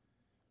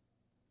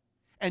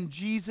 And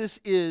Jesus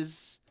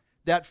is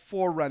that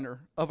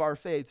forerunner of our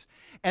faith.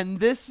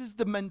 And this is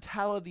the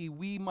mentality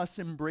we must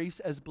embrace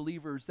as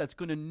believers that's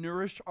going to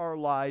nourish our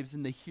lives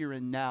in the here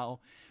and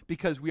now,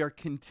 because we are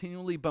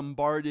continually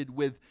bombarded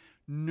with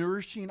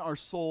nourishing our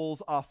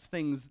souls off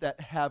things that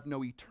have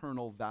no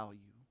eternal value.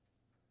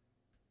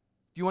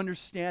 Do you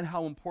understand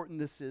how important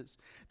this is?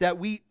 That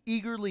we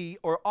eagerly,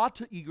 or ought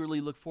to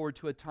eagerly, look forward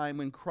to a time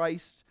when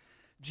Christ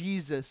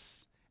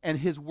Jesus and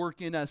his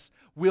work in us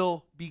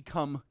will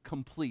become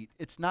complete.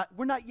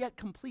 We're not yet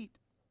complete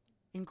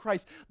in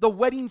Christ. The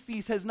wedding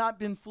feast has not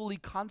been fully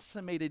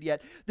consummated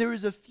yet. There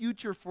is a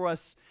future for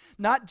us,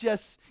 not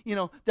just,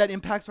 that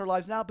impacts our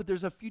lives now, but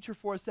there's a future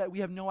for us that we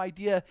have no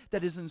idea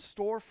that is in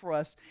store for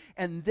us.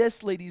 And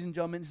this, ladies and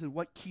gentlemen, is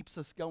what keeps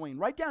us going.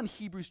 Write down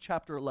Hebrews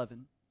chapter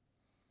 11.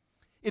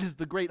 It is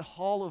the great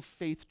hall of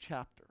faith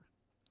chapter.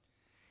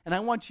 And I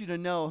want you to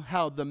know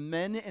how the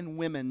men and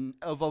women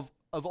of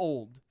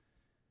old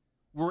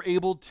were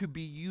able to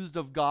be used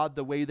of God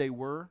the way they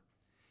were,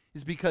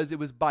 is because it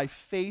was by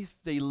faith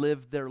they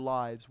lived their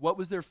lives. What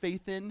was their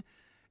faith in?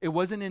 It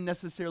wasn't in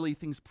necessarily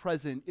things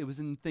present, it was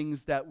in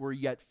things that were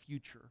yet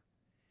future.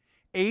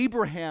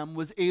 Abraham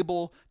was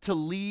able to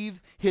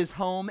leave his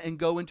home and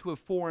go into a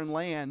foreign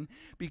land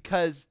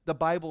because the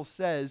Bible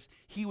says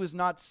he was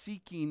not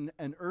seeking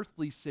an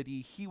earthly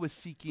city, he was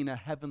seeking a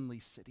heavenly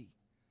city.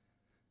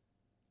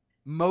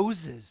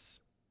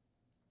 Moses,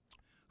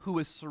 who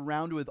was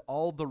surrounded with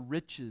all the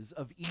riches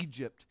of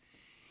Egypt,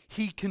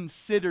 he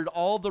considered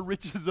all the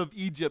riches of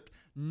Egypt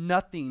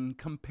nothing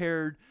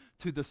compared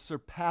to the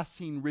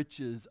surpassing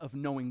riches of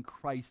knowing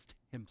Christ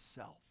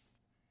himself.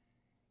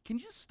 Can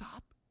you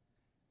stop?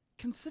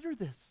 Consider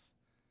this.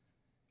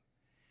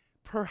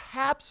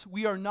 Perhaps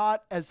we are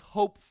not as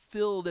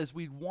hope-filled as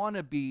we'd want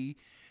to be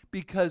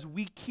because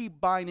we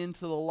keep buying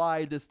into the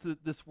lie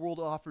this world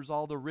offers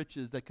all the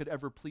riches that could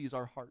ever please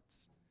our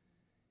hearts.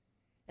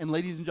 And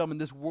ladies and gentlemen,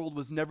 this world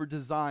was never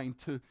designed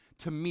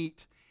to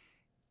meet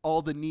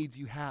all the needs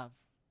you have,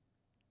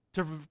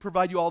 to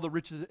provide you all the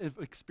riches of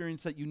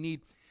experience that you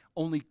need.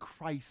 Only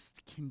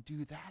Christ can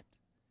do that.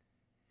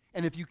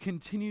 And if you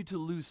continue to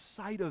lose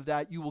sight of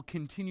that, you will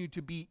continue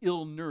to be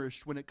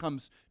ill-nourished when it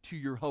comes to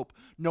your hope.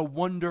 No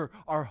wonder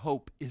our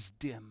hope is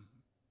dim.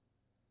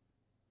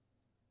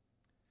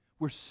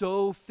 We're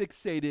so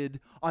fixated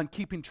on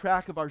keeping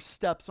track of our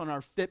steps on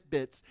our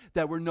Fitbits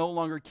that we're no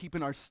longer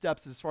keeping our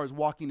steps as far as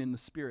walking in the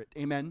Spirit.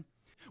 Amen?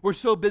 We're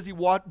so busy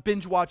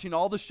binge watching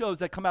all the shows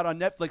that come out on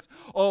Netflix.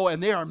 Oh,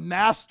 and they are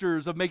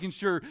masters of making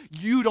sure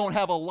you don't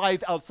have a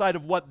life outside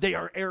of what they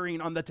are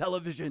airing on the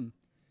television.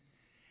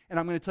 And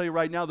I'm going to tell you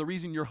right now, the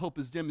reason your hope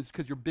is dim is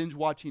because you're binge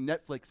watching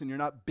Netflix and you're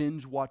not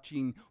binge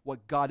watching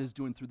what God is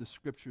doing through the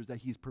scriptures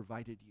that he's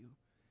provided you.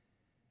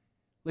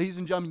 Ladies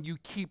and gentlemen, you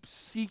keep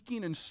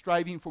seeking and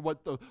striving for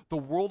what the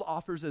world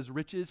offers as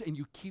riches, and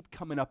you keep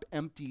coming up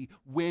empty.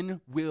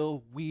 When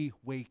will we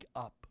wake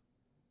up?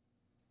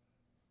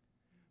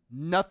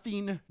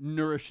 Nothing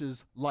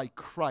nourishes like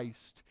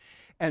Christ,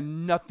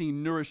 and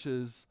nothing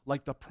nourishes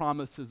like the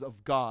promises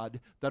of God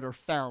that are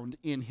found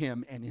in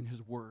him and in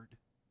his word.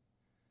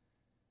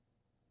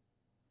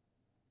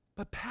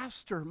 But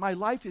pastor, my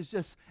life is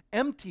just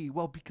empty.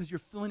 Well, because you're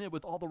filling it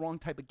with all the wrong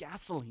type of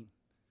gasoline.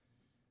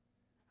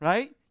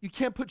 Right? You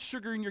can't put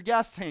sugar in your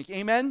gas tank.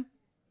 Amen?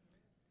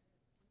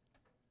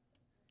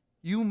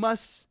 You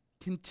must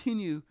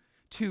continue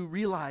to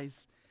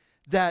realize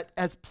that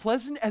as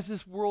pleasant as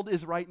this world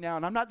is right now,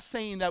 and I'm not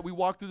saying that we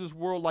walk through this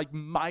world like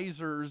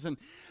misers, and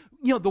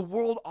the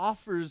world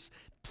offers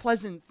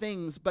pleasant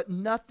things, but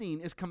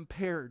nothing is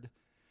compared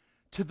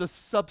to the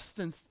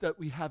substance that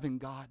we have in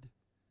God.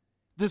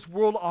 This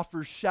world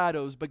offers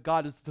shadows, but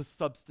God is the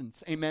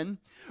substance. Amen?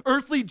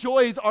 Earthly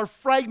joys are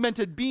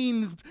fragmented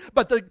beings,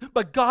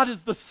 but God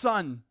is the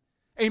sun.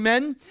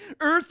 Amen?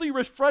 Earthly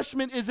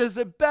refreshment is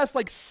at best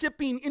like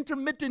sipping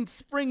intermittent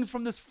springs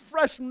from this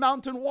fresh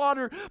mountain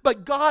water,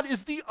 but God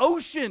is the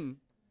ocean.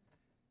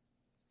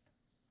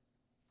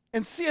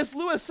 And C.S.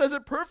 Lewis says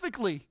it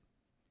perfectly.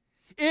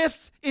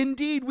 If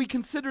indeed we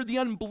consider the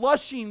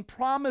unblushing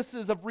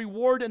promises of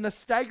reward and the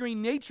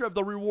staggering nature of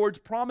the rewards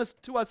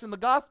promised to us in the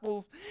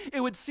Gospels,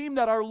 it would seem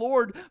that our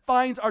Lord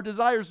finds our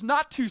desires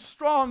not too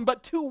strong,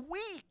 but too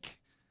weak.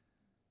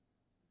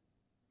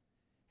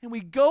 And we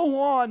go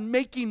on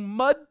making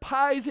mud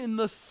pies in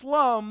the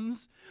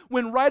slums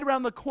when right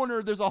around the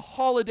corner there's a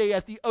holiday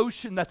at the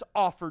ocean that's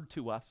offered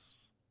to us.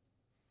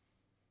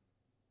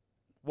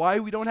 Why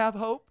we don't have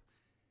hope?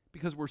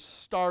 Because we're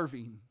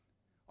starving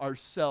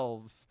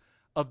ourselves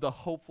of the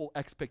hopeful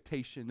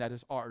expectation that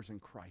is ours in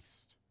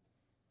Christ.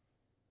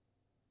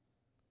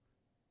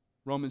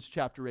 Romans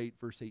chapter 8,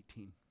 verse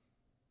 18.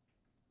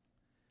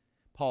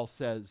 Paul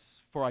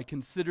says, "For I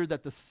consider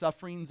that the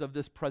sufferings of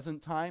this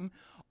present time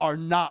are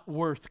not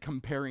worth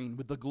comparing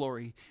with the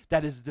glory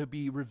that is to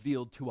be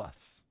revealed to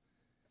us."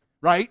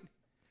 Right?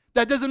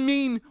 That doesn't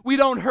mean we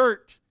don't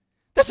hurt.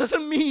 That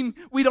doesn't mean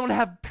we don't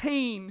have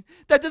pain.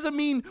 That doesn't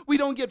mean we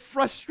don't get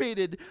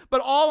frustrated. But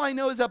all I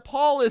know is that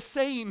Paul is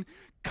saying,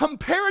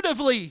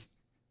 comparatively,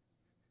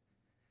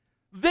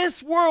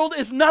 this world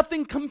is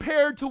nothing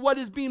compared to what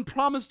is being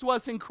promised to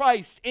us in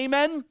Christ.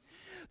 Amen?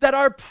 That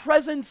our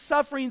present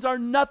sufferings are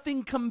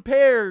nothing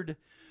compared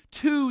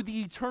to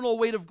the eternal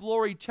weight of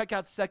glory. Check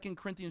out 2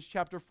 Corinthians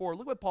chapter 4.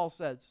 Look what Paul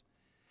says.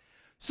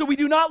 So we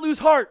do not lose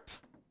heart,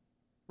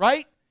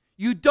 right?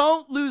 You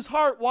don't lose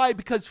heart. Why?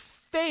 Because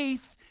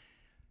faith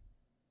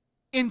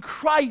in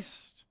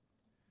Christ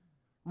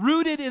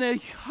rooted in a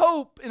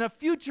hope, in a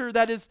future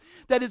that is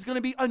going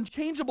to be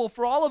unchangeable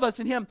for all of us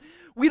in him,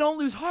 we don't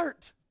lose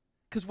heart.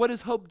 Because what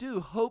does hope do?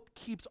 Hope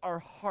keeps our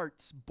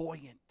hearts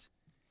buoyant.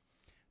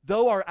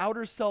 Though our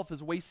outer self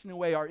is wasting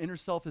away, our inner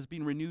self is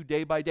being renewed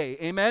day by day.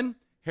 Amen?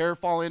 Hair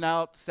falling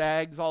out,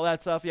 sags, all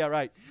that stuff. Yeah,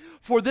 right.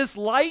 For this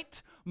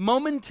light,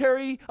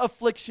 momentary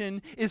affliction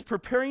is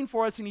preparing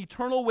for us an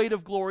eternal weight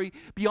of glory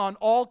beyond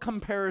all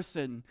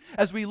comparison,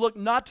 as we look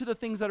not to the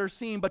things that are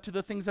seen, but to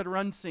the things that are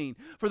unseen.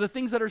 For the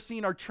things that are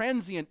seen are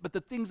transient, but the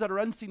things that are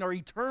unseen are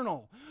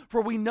eternal. For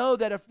we know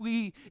that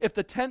if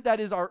the tent that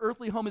is our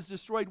earthly home is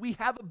destroyed, we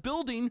have a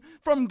building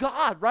from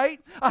God, right?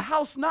 A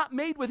house not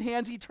made with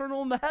hands,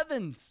 eternal in the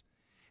heavens.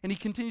 And he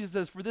continues,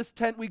 says, for this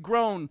tent we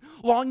groan,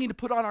 longing to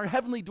put on our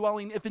heavenly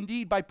dwelling, if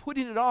indeed by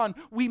putting it on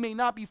we may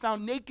not be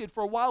found naked.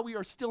 For while we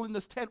are still in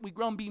this tent we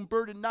groan, being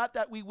burdened, not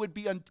that we would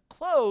be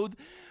unclothed,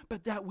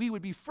 but that we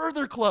would be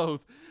further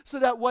clothed, so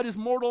that what is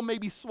mortal may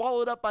be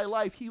swallowed up by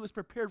life. He was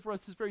prepared for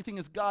us. This very thing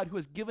is God, who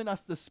has given us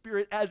the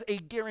Spirit as a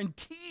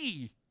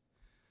guarantee.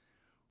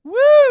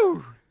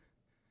 Woo!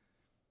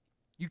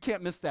 You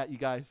can't miss that, you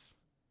guys.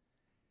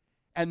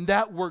 And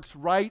that works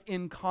right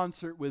in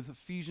concert with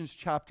Ephesians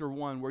chapter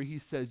 1, where he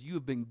says, you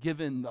have been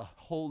given the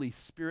Holy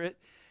Spirit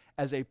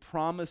as a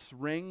promise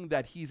ring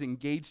that he's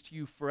engaged to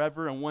you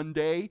forever. And one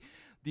day,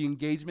 the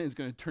engagement is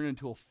going to turn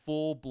into a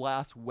full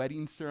blast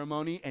wedding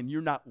ceremony, and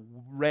you're not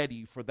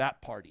ready for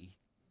that party.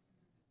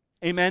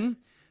 Amen?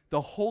 The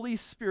Holy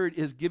Spirit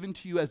is given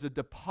to you as a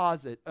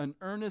deposit, an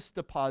earnest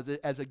deposit,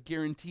 as a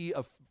guarantee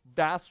of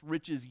vast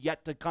riches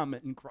yet to come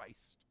in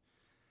Christ.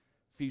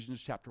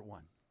 Ephesians chapter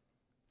 1.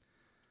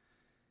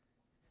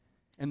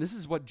 And this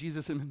is what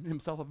Jesus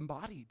himself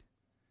embodied.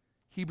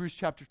 Hebrews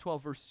chapter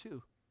 12, verse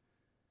 2.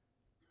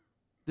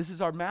 This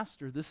is our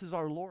master. This is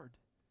our Lord.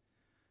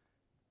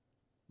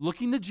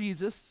 Looking to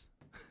Jesus,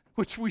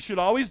 which we should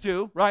always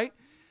do, right?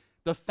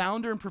 The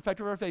founder and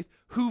perfecter of our faith,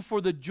 who for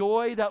the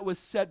joy that was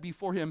set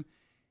before him,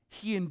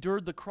 he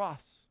endured the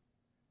cross,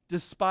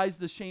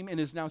 despised the shame, and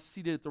is now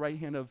seated at the right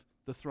hand of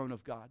the throne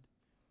of God.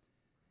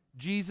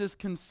 Jesus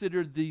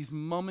considered these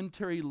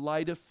momentary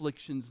light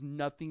afflictions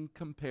nothing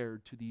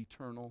compared to the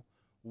eternal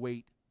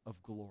weight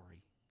of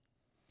glory.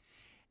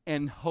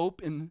 And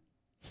hope in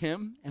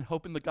him and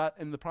hope in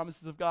the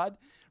promises of God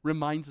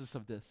reminds us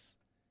of this.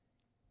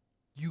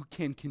 You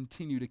can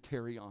continue to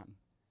carry on.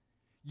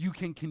 You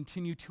can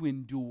continue to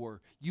endure.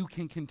 You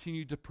can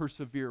continue to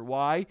persevere.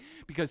 Why?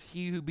 Because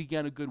he who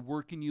began a good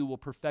work in you will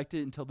perfect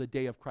it until the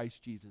day of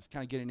Christ Jesus.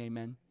 Can I get an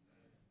amen?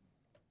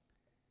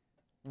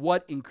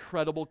 What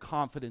incredible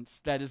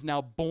confidence that is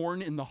now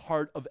born in the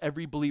heart of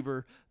every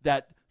believer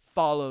that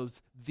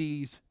follows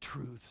these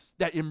truths,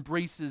 that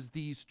embraces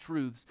these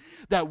truths,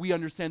 that we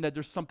understand that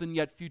there's something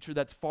yet future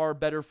that's far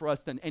better for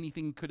us than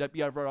anything could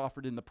be ever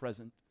offered in the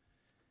present.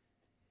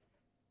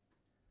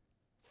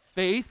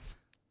 Faith,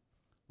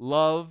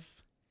 love,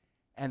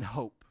 and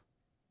hope.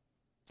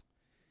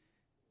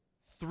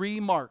 3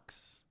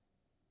 marks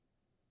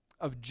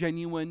of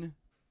genuine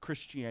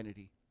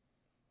Christianity.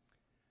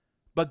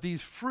 But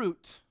these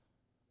fruit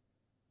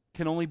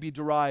can only be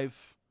derived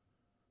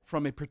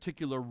from a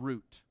particular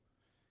root.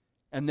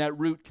 And that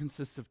root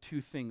consists of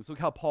 2 things. Look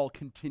how Paul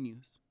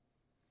continues.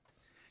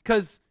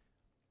 Because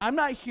I'm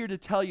not here to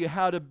tell you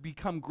how to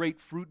become great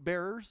fruit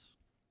bearers.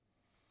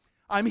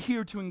 I'm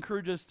here to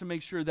encourage us to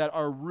make sure that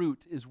our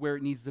root is where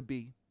it needs to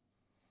be.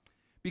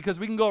 Because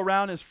we can go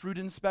around as fruit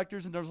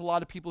inspectors, and there's a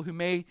lot of people who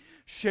may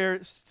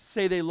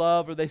say they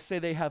love or they say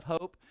they have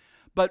hope.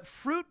 But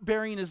fruit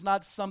bearing is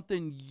not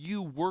something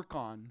you work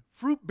on.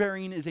 Fruit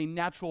bearing is a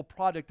natural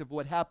product of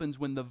what happens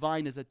when the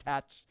vine is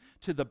attached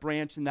to the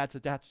branch and that's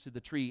attached to the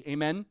tree.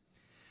 Amen?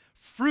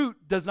 Fruit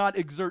does not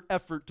exert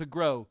effort to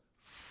grow.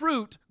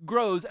 Fruit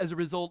grows as a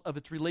result of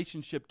its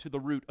relationship to the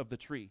root of the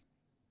tree.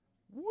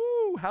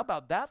 Woo! How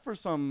about that for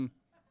some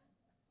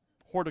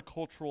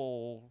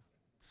horticultural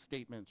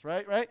statements,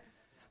 right?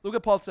 Look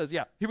what Paul says.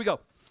 Yeah, here we go.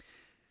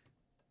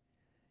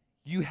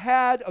 You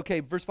had,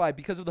 verse 5,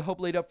 because of the hope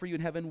laid up for you in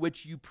heaven,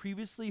 which you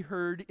previously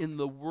heard in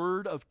the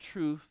word of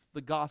truth,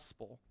 the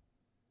gospel.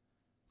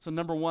 So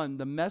number 1,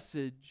 the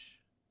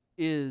message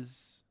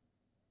is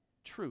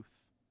truth.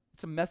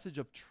 It's a message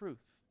of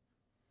truth.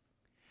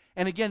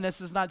 And again,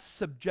 this is not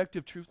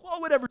subjective truth. Well,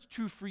 whatever's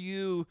true for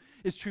you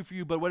is true for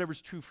you, but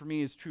whatever's true for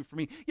me is true for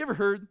me. You ever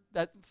heard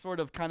that sort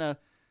of kind of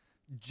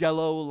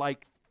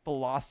Jello-like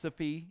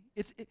philosophy?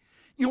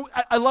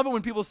 I love it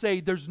when people say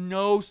there's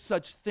no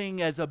such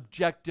thing as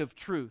objective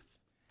truth.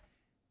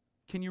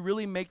 Can you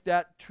really make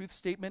that truth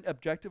statement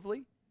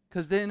objectively?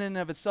 Because then in and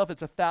of itself,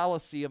 it's a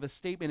fallacy of a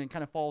statement and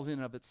kind of falls in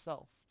and of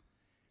itself.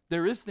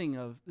 There is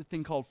a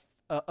thing called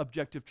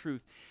objective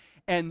truth.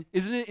 And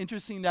isn't it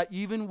interesting that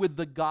even with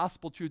the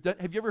gospel truth,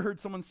 have you ever heard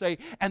someone say,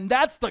 and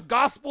that's the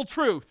gospel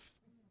truth?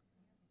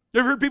 You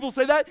ever heard people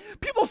say that?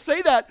 People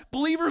say that,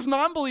 believers,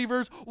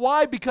 non-believers.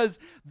 Why? Because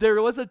there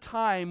was a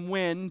time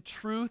when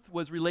truth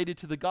was related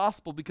to the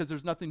gospel because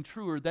there's nothing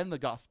truer than the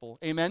gospel.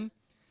 Amen?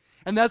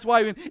 And that's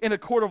why in a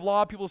court of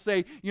law, people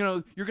say,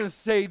 you're going to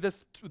say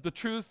this, the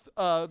truth,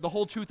 the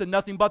whole truth, and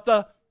nothing but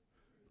the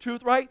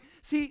Truth, right?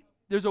 See,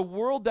 there's a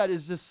world that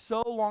is just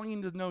so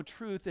longing to know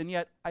truth, and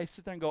yet I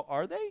sit there and go,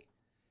 are they?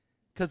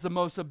 Because the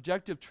most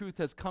objective truth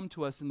has come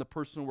to us in the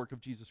personal work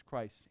of Jesus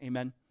Christ.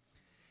 Amen?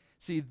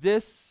 See,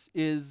 this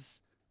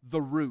is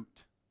the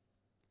root.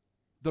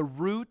 The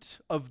root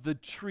of the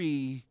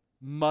tree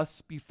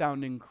must be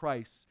found in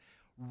Christ.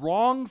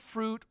 Wrong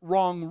fruit,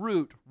 wrong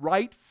root.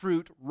 Right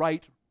fruit,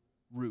 right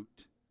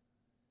root.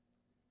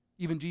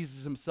 Even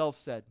Jesus himself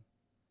said,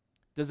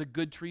 does a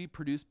good tree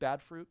produce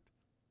bad fruit?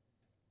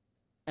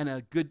 And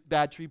a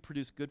bad tree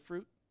produce good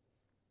fruit?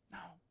 No.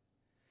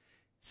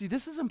 See,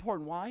 this is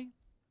important. Why?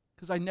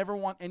 Because I never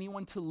want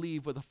anyone to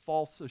leave with a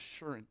false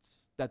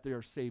assurance that they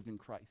are saved in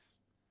Christ.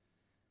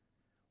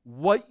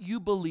 What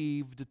you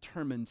believe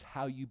determines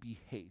how you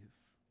behave.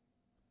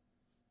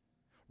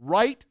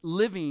 Right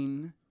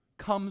living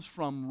comes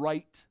from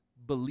right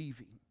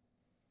believing.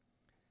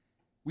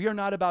 We are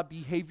not about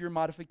behavior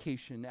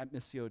modification at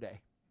Missio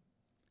Day.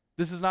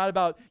 This is not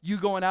about you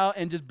going out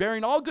and just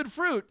bearing all good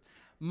fruit.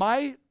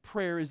 My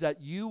prayer is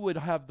that you would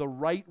have the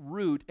right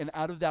root, and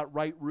out of that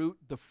right root,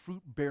 the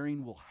fruit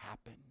bearing will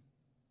happen.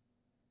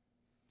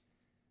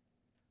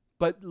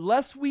 But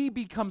lest we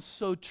become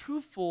so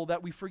truthful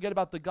that we forget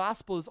about the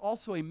gospel is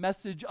also a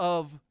message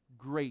of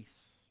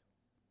grace.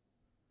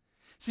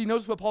 See,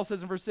 notice what Paul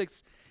says in verse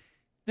 6.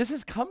 This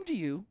has come to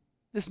you,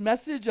 this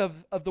message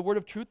of the word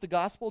of truth, the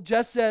gospel,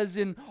 just as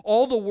in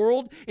all the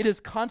world it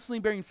is constantly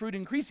bearing fruit,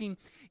 increasing,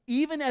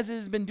 even as it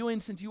has been doing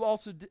since you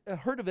also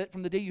heard of it,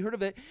 from the day you heard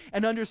of it,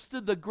 and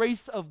understood the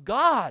grace of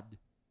God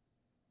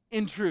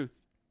in truth.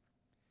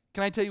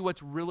 Can I tell you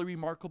what's really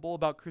remarkable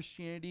about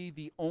Christianity?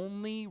 The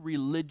only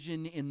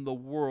religion in the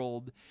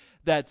world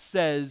that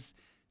says,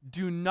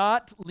 do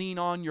not lean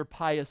on your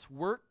pious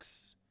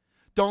works.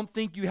 Don't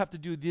think you have to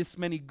do this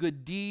many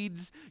good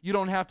deeds. You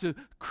don't have to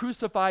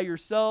crucify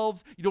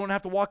yourselves. You don't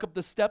have to walk up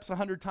the steps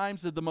 100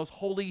 times to the most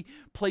holy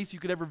place you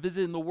could ever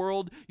visit in the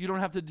world. You don't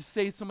have to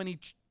say so many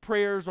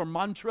prayers or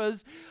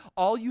mantras.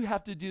 All you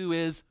have to do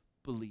is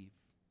believe.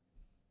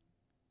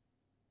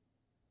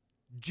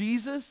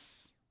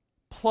 Jesus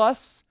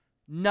plus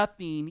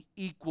nothing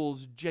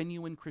equals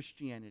genuine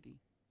Christianity.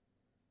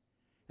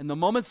 And the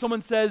moment someone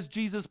says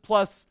Jesus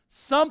plus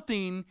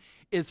something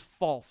is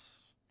false.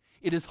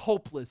 It is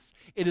hopeless.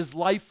 It is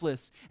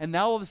lifeless. And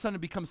now all of a sudden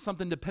it becomes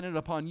something dependent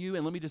upon you.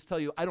 And let me just tell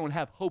you, I don't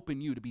have hope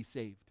in you to be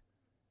saved.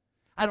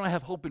 I don't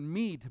have hope in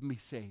me to be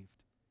saved.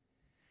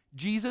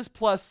 Jesus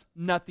plus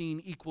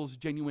nothing equals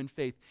genuine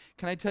faith.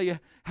 Can I tell you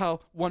how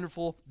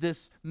wonderful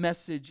this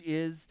message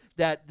is?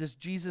 That this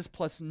Jesus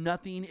plus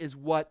nothing is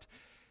what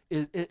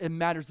it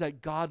matters,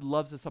 that God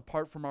loves us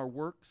apart from our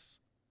works,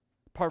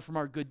 apart from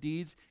our good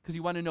deeds. Because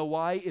you want to know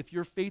why? If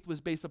your faith was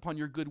based upon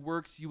your good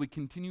works, you would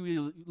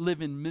continually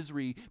live in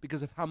misery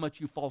because of how much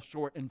you fall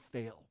short and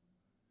fail.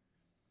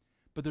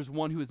 But there's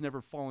one who has never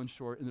fallen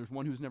short, and there's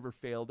one who's never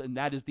failed, and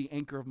that is the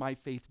anchor of my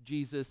faith,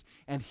 Jesus,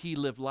 and he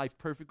lived life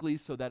perfectly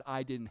so that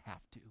I didn't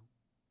have to.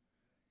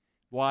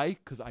 Why?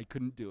 Because I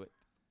couldn't do it.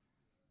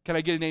 Can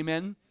I get an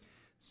amen?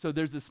 So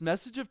there's this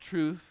message of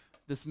truth,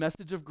 this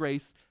message of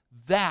grace.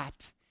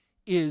 That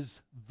is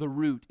the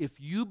root. If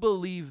you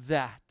believe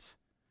that,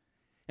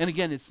 and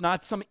again, it's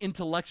not some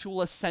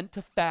intellectual assent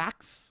to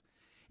facts.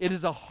 It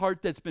is a heart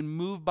that's been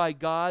moved by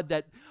God,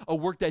 that a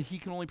work that he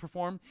can only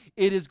perform.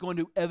 It is going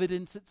to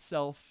evidence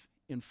itself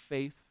in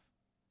faith,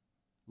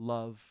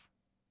 love,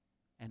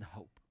 and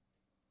hope.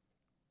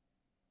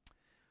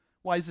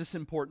 Why is this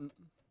important?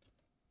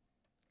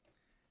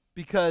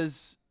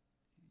 Because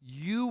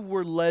you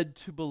were led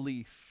to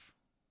belief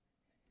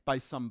by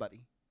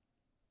somebody,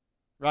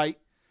 right?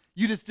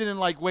 You just didn't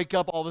wake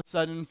up all of a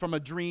sudden from a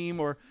dream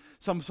or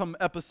some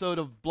episode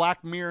of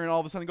Black Mirror and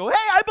all of a sudden go, hey,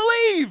 I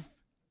believe.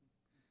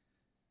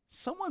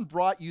 Someone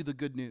brought you the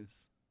good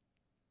news.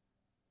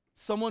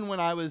 Someone, when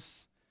I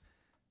was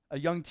a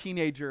young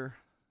teenager,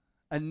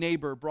 a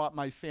neighbor brought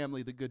my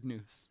family the good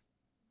news.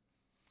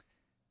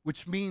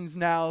 Which means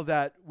now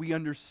that we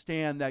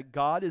understand that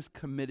God is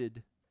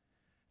committed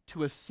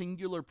to a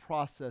singular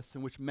process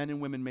in which men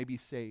and women may be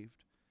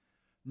saved.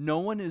 No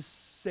one is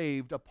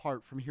saved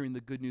apart from hearing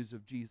the good news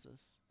of Jesus.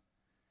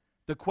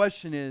 The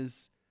question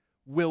is,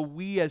 will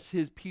we as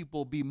his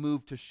people be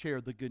moved to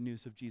share the good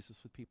news of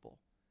Jesus with people?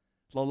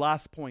 The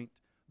last point,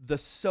 the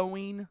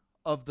sowing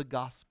of the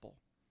gospel.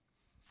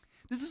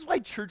 This is why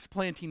church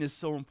planting is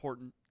so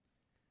important,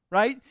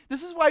 right?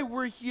 This is why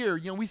we're here.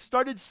 We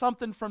started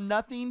something from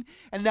nothing,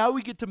 and now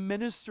we get to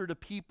minister to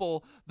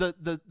people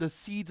the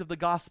seeds of the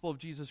gospel of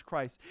Jesus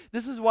Christ.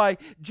 This is why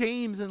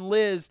James and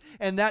Liz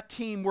and that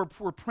team we're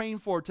praying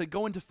for to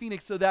go into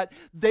Phoenix so that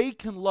they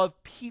can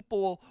love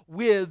people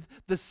with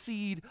the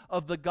seed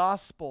of the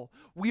gospel.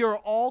 We are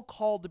all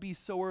called to be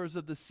sowers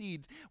of the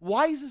seeds.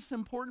 Why is this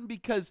important?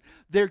 Because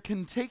there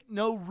can take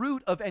no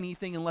root of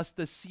anything unless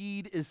the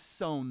seed is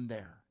sown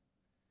there.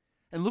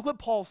 And look what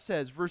Paul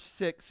says, verse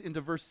 6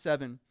 into verse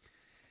 7.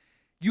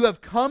 You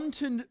have come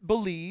to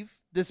believe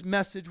this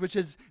message which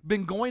has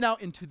been going out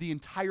into the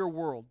entire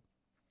world.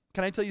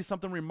 Can I tell you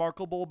something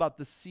remarkable about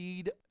the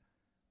seed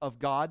of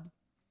God?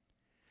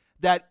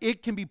 that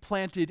it can be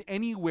planted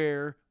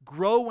anywhere,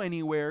 grow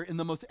anywhere in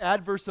the most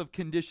adverse of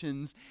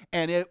conditions,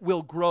 and it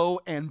will grow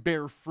and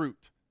bear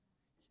fruit.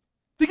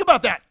 Think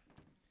about that.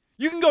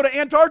 You can go to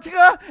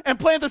Antarctica and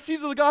plant the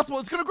seeds of the gospel.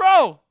 It's going to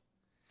grow.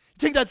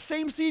 Take that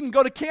same seed and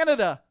go to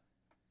Canada.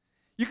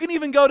 You can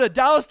even go to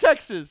Dallas,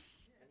 Texas.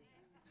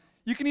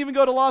 You can even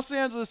go to Los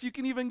Angeles. You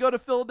can even go to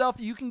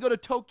Philadelphia. You can go to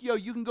Tokyo.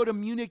 You can go to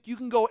Munich. You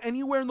can go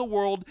anywhere in the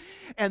world.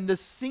 And the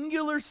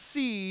singular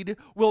seed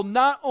will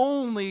not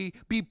only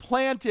be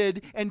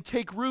planted and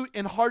take root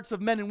in hearts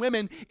of men and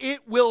women,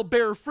 it will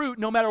bear fruit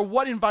no matter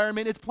what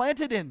environment it's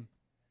planted in.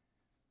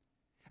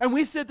 And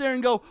we sit there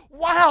and go,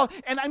 wow,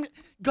 and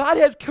God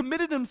has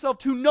committed himself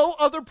to no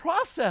other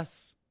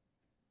process.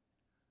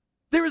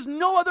 There is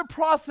no other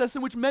process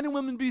in which men and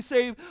women be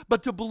saved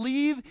but to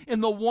believe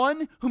in the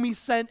one whom he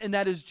sent, and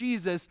that is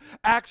Jesus.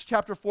 Acts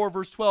chapter 4,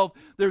 verse 12.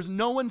 There's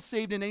no one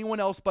saved in anyone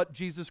else but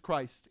Jesus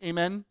Christ.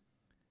 Amen?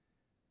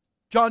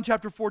 John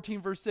chapter 14,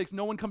 verse 6.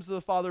 No one comes to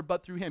the Father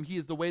but through him. He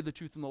is the way, the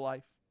truth, and the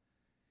life.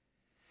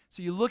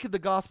 So you look at the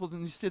Gospels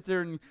and you sit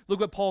there and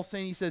look what Paul's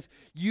saying. He says,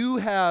 you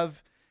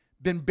have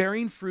been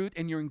bearing fruit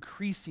and you're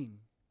increasing.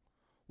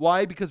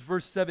 Why? Because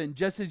verse 7,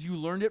 just as you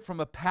learned it from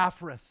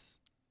Epaphras,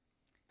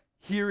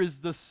 here is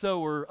the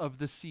sower of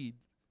the seed.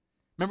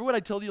 Remember what I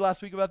told you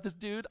last week about this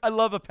dude? I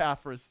love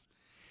Epaphras.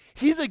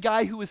 He's a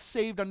guy who was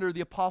saved under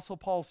the Apostle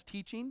Paul's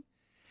teaching.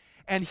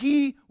 And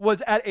he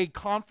was at a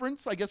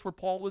conference, I guess where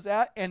Paul was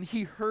at, and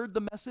he heard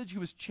the message. He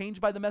was changed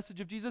by the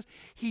message of Jesus.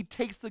 He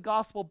takes the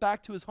gospel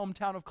back to his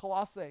hometown of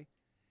Colossae.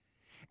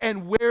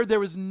 And where there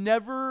was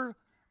never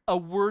a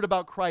word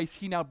about Christ,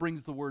 he now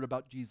brings the word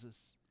about Jesus.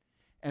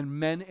 And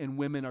men and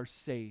women are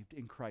saved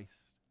in Christ.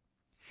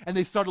 And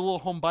they start a little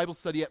home Bible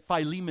study at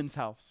Philemon's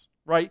house,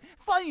 right?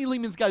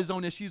 Philemon's got his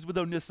own issues with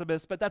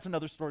Onesimus, but that's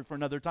another story for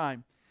another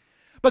time.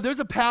 But there's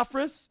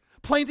Epaphras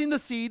planting the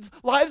seeds.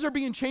 Lives are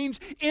being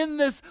changed in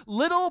this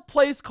little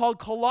place called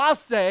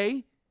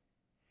Colossae,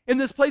 in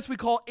this place we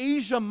call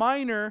Asia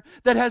Minor,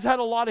 that has had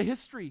a lot of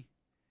history.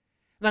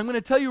 And I'm going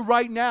to tell you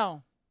right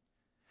now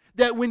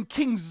that when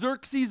King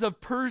Xerxes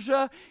of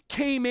Persia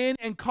came in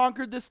and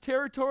conquered this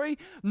territory,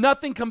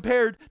 nothing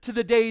compared to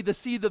the day the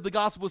seed of the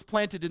gospel was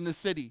planted in this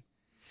city.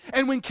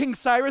 And when King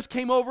Cyrus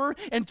came over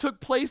and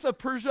took place of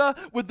Persia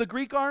with the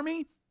Greek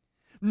army,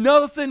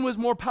 nothing was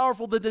more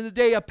powerful than the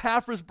day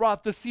Epaphras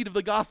brought the seed of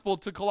the gospel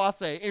to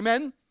Colossae.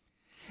 Amen?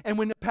 And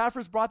when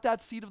Epaphras brought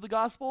that seed of the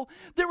gospel,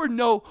 there were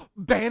no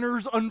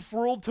banners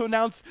unfurled to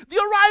announce the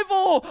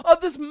arrival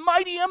of this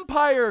mighty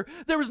empire.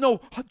 There was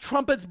no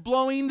trumpets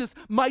blowing, this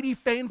mighty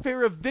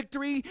fanfare of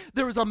victory.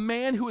 There was a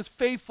man who was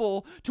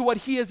faithful to what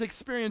he has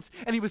experienced,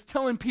 and he was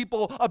telling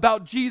people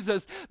about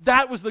Jesus.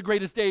 That was the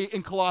greatest day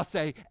in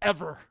Colossae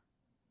ever.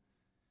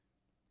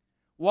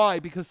 Why?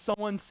 Because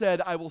someone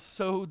said, I will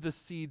sow the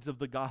seeds of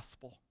the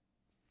gospel.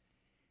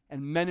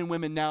 And men and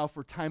women now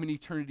for time and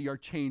eternity are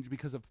changed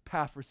because of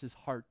Epaphras'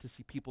 heart to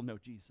see people know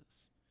Jesus.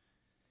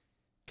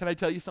 Can I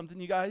tell you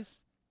something, you guys?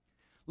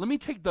 Let me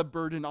take the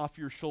burden off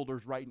your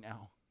shoulders right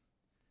now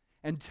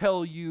and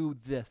tell you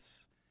this.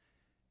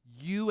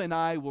 You and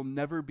I will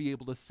never be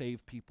able to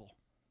save people.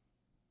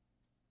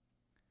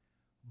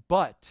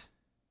 But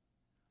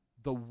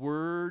the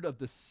word of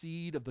the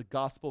seed of the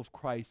gospel of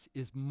Christ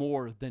is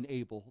more than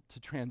able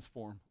to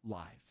transform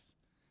lives.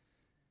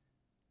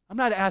 I'm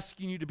not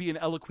asking you to be an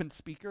eloquent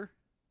speaker,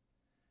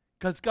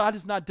 because God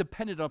is not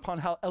dependent upon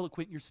how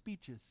eloquent your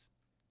speech is.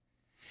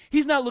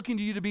 He's not looking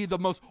to you to be the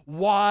most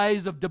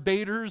wise of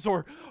debaters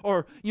or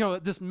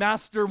this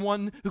master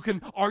one who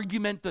can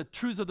argument the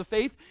truths of the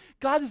faith.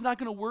 God is not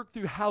going to work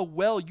through how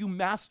well you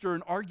master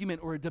an argument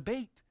or a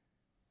debate.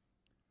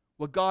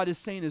 What God is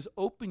saying is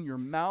open your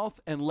mouth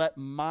and let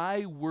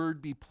my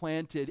word be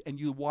planted, and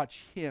you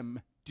watch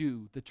him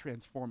do the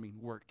transforming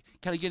work.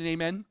 Can I get an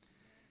amen?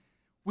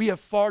 We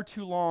have far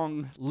too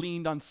long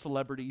leaned on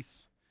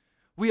celebrities.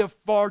 We have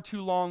far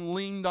too long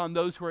leaned on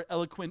those who are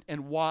eloquent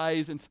and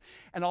wise,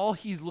 and all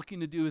he's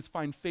looking to do is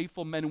find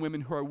faithful men and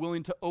women who are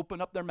willing to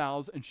open up their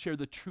mouths and share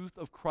the truth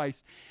of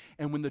Christ.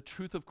 And when the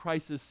truth of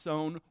Christ is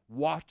sown,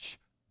 watch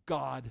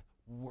God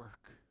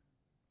work.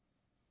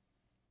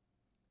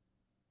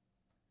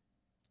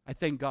 I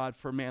thank God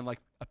for a man like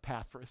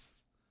Epaphras.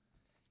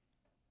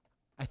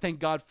 I thank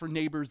God for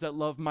neighbors that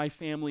love my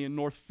family in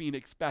North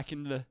Phoenix back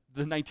in the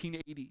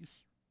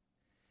 1980s.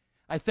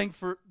 I thank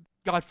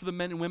God for the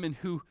men and women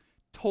who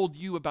told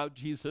you about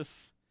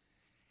Jesus.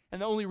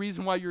 And the only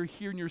reason why you're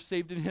here and you're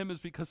saved in him is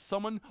because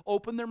someone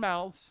opened their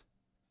mouths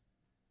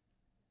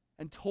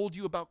and told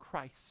you about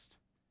Christ.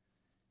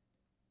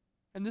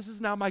 And this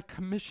is now my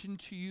commission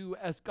to you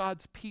as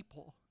God's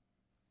people.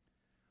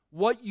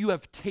 What you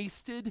have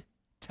tasted,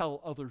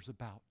 tell others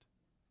about.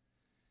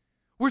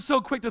 We're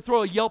so quick to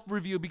throw a Yelp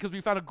review because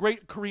we found a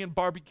great Korean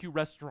barbecue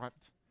restaurant.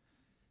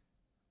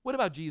 What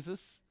about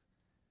Jesus?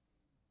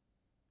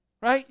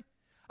 Right?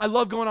 I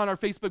love going on our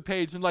Facebook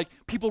page and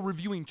people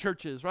reviewing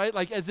churches, right?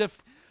 As if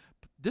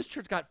this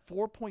church got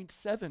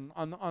 4.7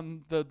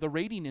 on the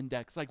rating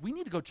index. We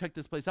need to go check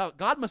this place out.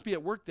 God must be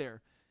at work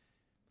there.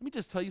 Let me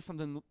just tell you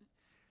something.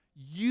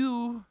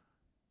 You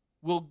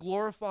will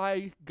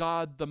glorify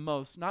God the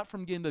most, not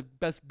from getting the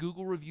best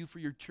Google review for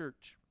your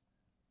church,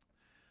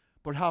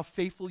 but how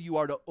faithful you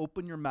are to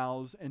open your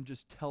mouths and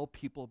just tell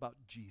people about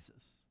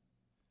Jesus.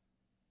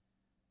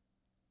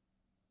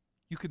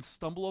 You can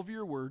stumble over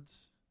your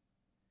words.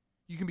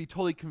 You can be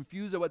totally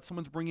confused at what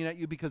someone's bringing at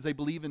you because they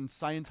believe in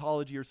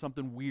Scientology or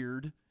something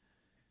weird.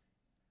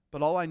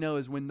 But all I know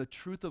is when the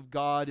truth of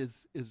God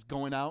is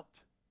going out,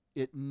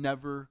 it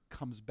never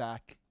comes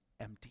back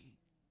empty.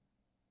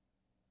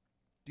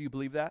 Do you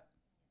believe that?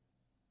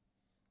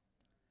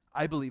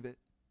 I believe it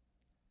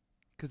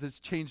because it's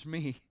changed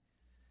me.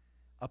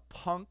 A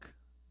punk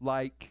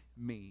like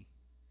me.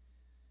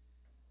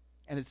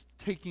 And it's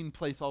taking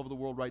place all over the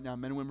world right now.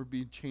 Men and women are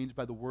being changed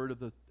by the word of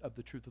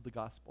the truth of the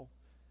gospel.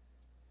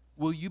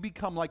 Will you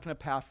become like an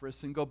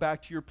Epaphras and go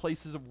back to your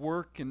places of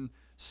work and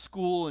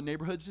school and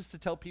neighborhoods just to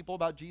tell people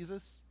about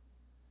Jesus?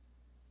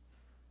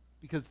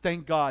 Because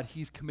thank God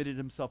he's committed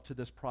himself to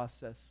this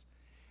process.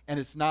 And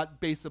it's not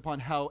based upon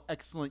how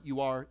excellent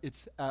you are.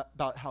 It's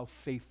about how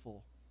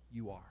faithful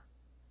you are.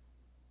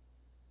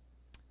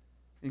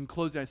 In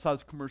closing, I saw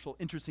this commercial,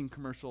 interesting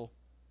commercial.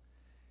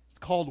 It's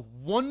called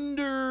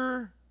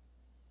Wonder,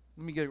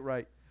 let me get it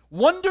right.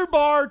 Wonder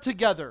Bar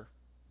Together.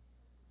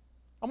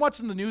 I'm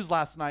watching the news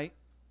last night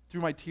through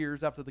my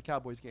tears after the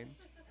Cowboys game.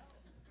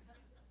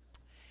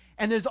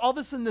 And there's all of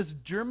a sudden this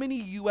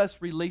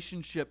Germany-U.S.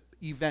 relationship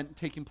event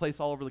taking place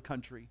all over the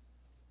country.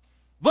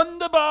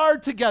 Wunderbar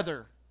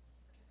Together.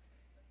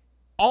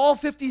 All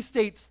 50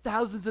 states,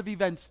 thousands of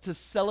events to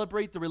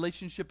celebrate the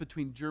relationship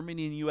between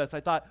Germany and U.S.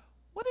 I thought,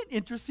 what an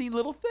interesting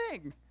little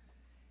thing.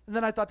 And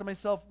then I thought to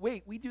myself,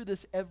 wait, we do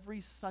this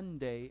every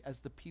Sunday as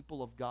the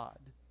people of God,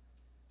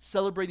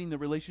 celebrating the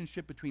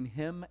relationship between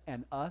him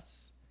and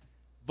us.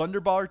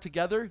 Wunderbar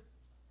Together,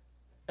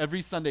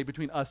 every Sunday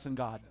between us and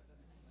God.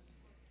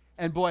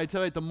 And boy, I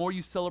tell you, the more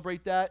you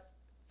celebrate that,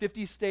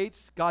 50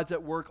 states, God's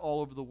at work all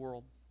over the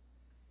world.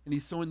 And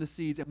he's sowing the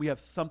seeds, and we have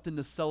something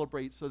to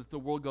celebrate so that the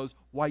world goes,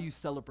 why are you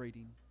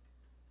celebrating?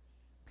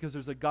 Because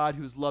there's a God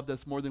who's loved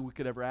us more than we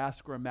could ever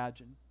ask or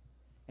imagine.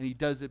 And he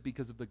does it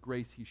because of the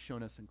grace he's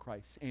shown us in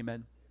Christ.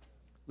 Amen.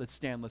 Let's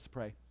stand, let's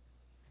pray.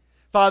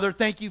 Father,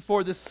 thank you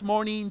for this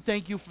morning.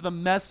 Thank you for the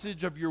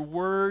message of your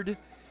word.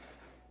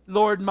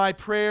 Lord, my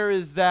prayer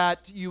is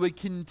that you would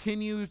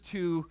continue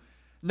to,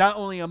 not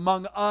only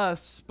among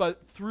us,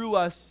 but through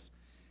us,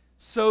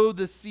 sow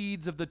the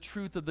seeds of the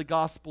truth of the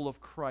gospel of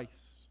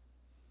Christ,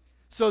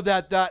 so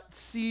that that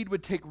seed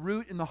would take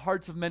root in the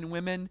hearts of men and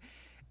women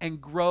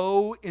and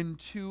grow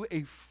into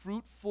a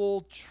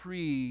fruitful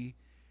tree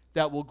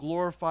that will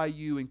glorify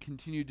you and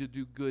continue to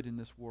do good in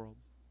this world.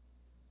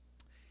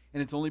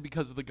 And it's only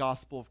because of the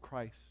gospel of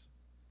Christ.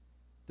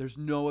 There's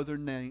no other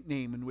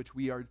name in which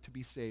we are to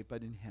be saved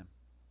but in him.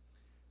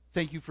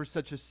 Thank you for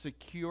such a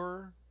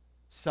secure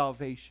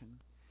salvation.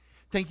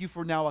 Thank you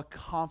for now a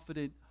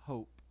confident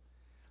hope.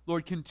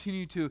 Lord,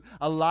 continue to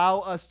allow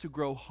us to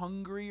grow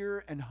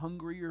hungrier and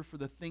hungrier for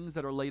the things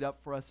that are laid up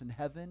for us in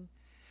heaven,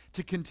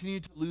 to continue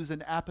to lose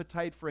an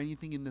appetite for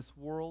anything in this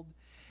world,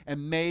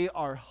 and may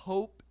our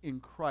hope in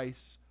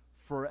Christ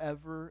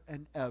forever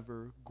and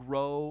ever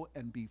grow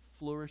and be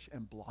flourish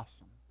and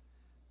blossom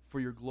for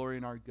your glory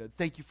and our good.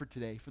 Thank you for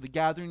today, for the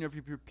gathering of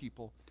your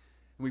people,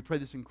 and we pray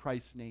this in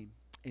Christ's name.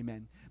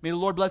 Amen. May the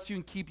Lord bless you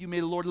and keep you.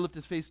 May the Lord lift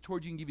his face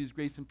toward you and give you his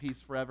grace and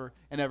peace forever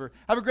and ever.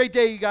 Have a great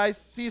day, you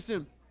guys. See you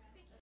soon.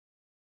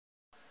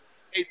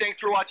 Hey, thanks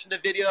for watching the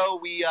video.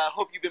 We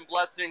hope you've been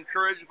blessed and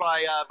encouraged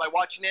by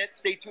watching it.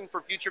 Stay tuned for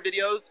future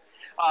videos.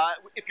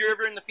 If you're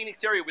ever in the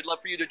Phoenix area, we'd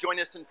love for you to join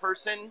us in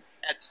person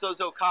at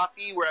Sozo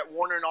Coffee. We're at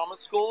Warner and Alma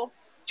School.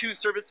 2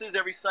 services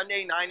every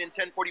Sunday, 9 and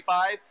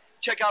 10:45.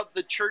 Check out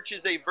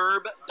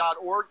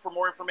thechurchisaverb.org for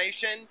more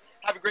information.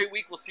 Have a great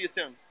week. We'll see you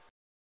soon.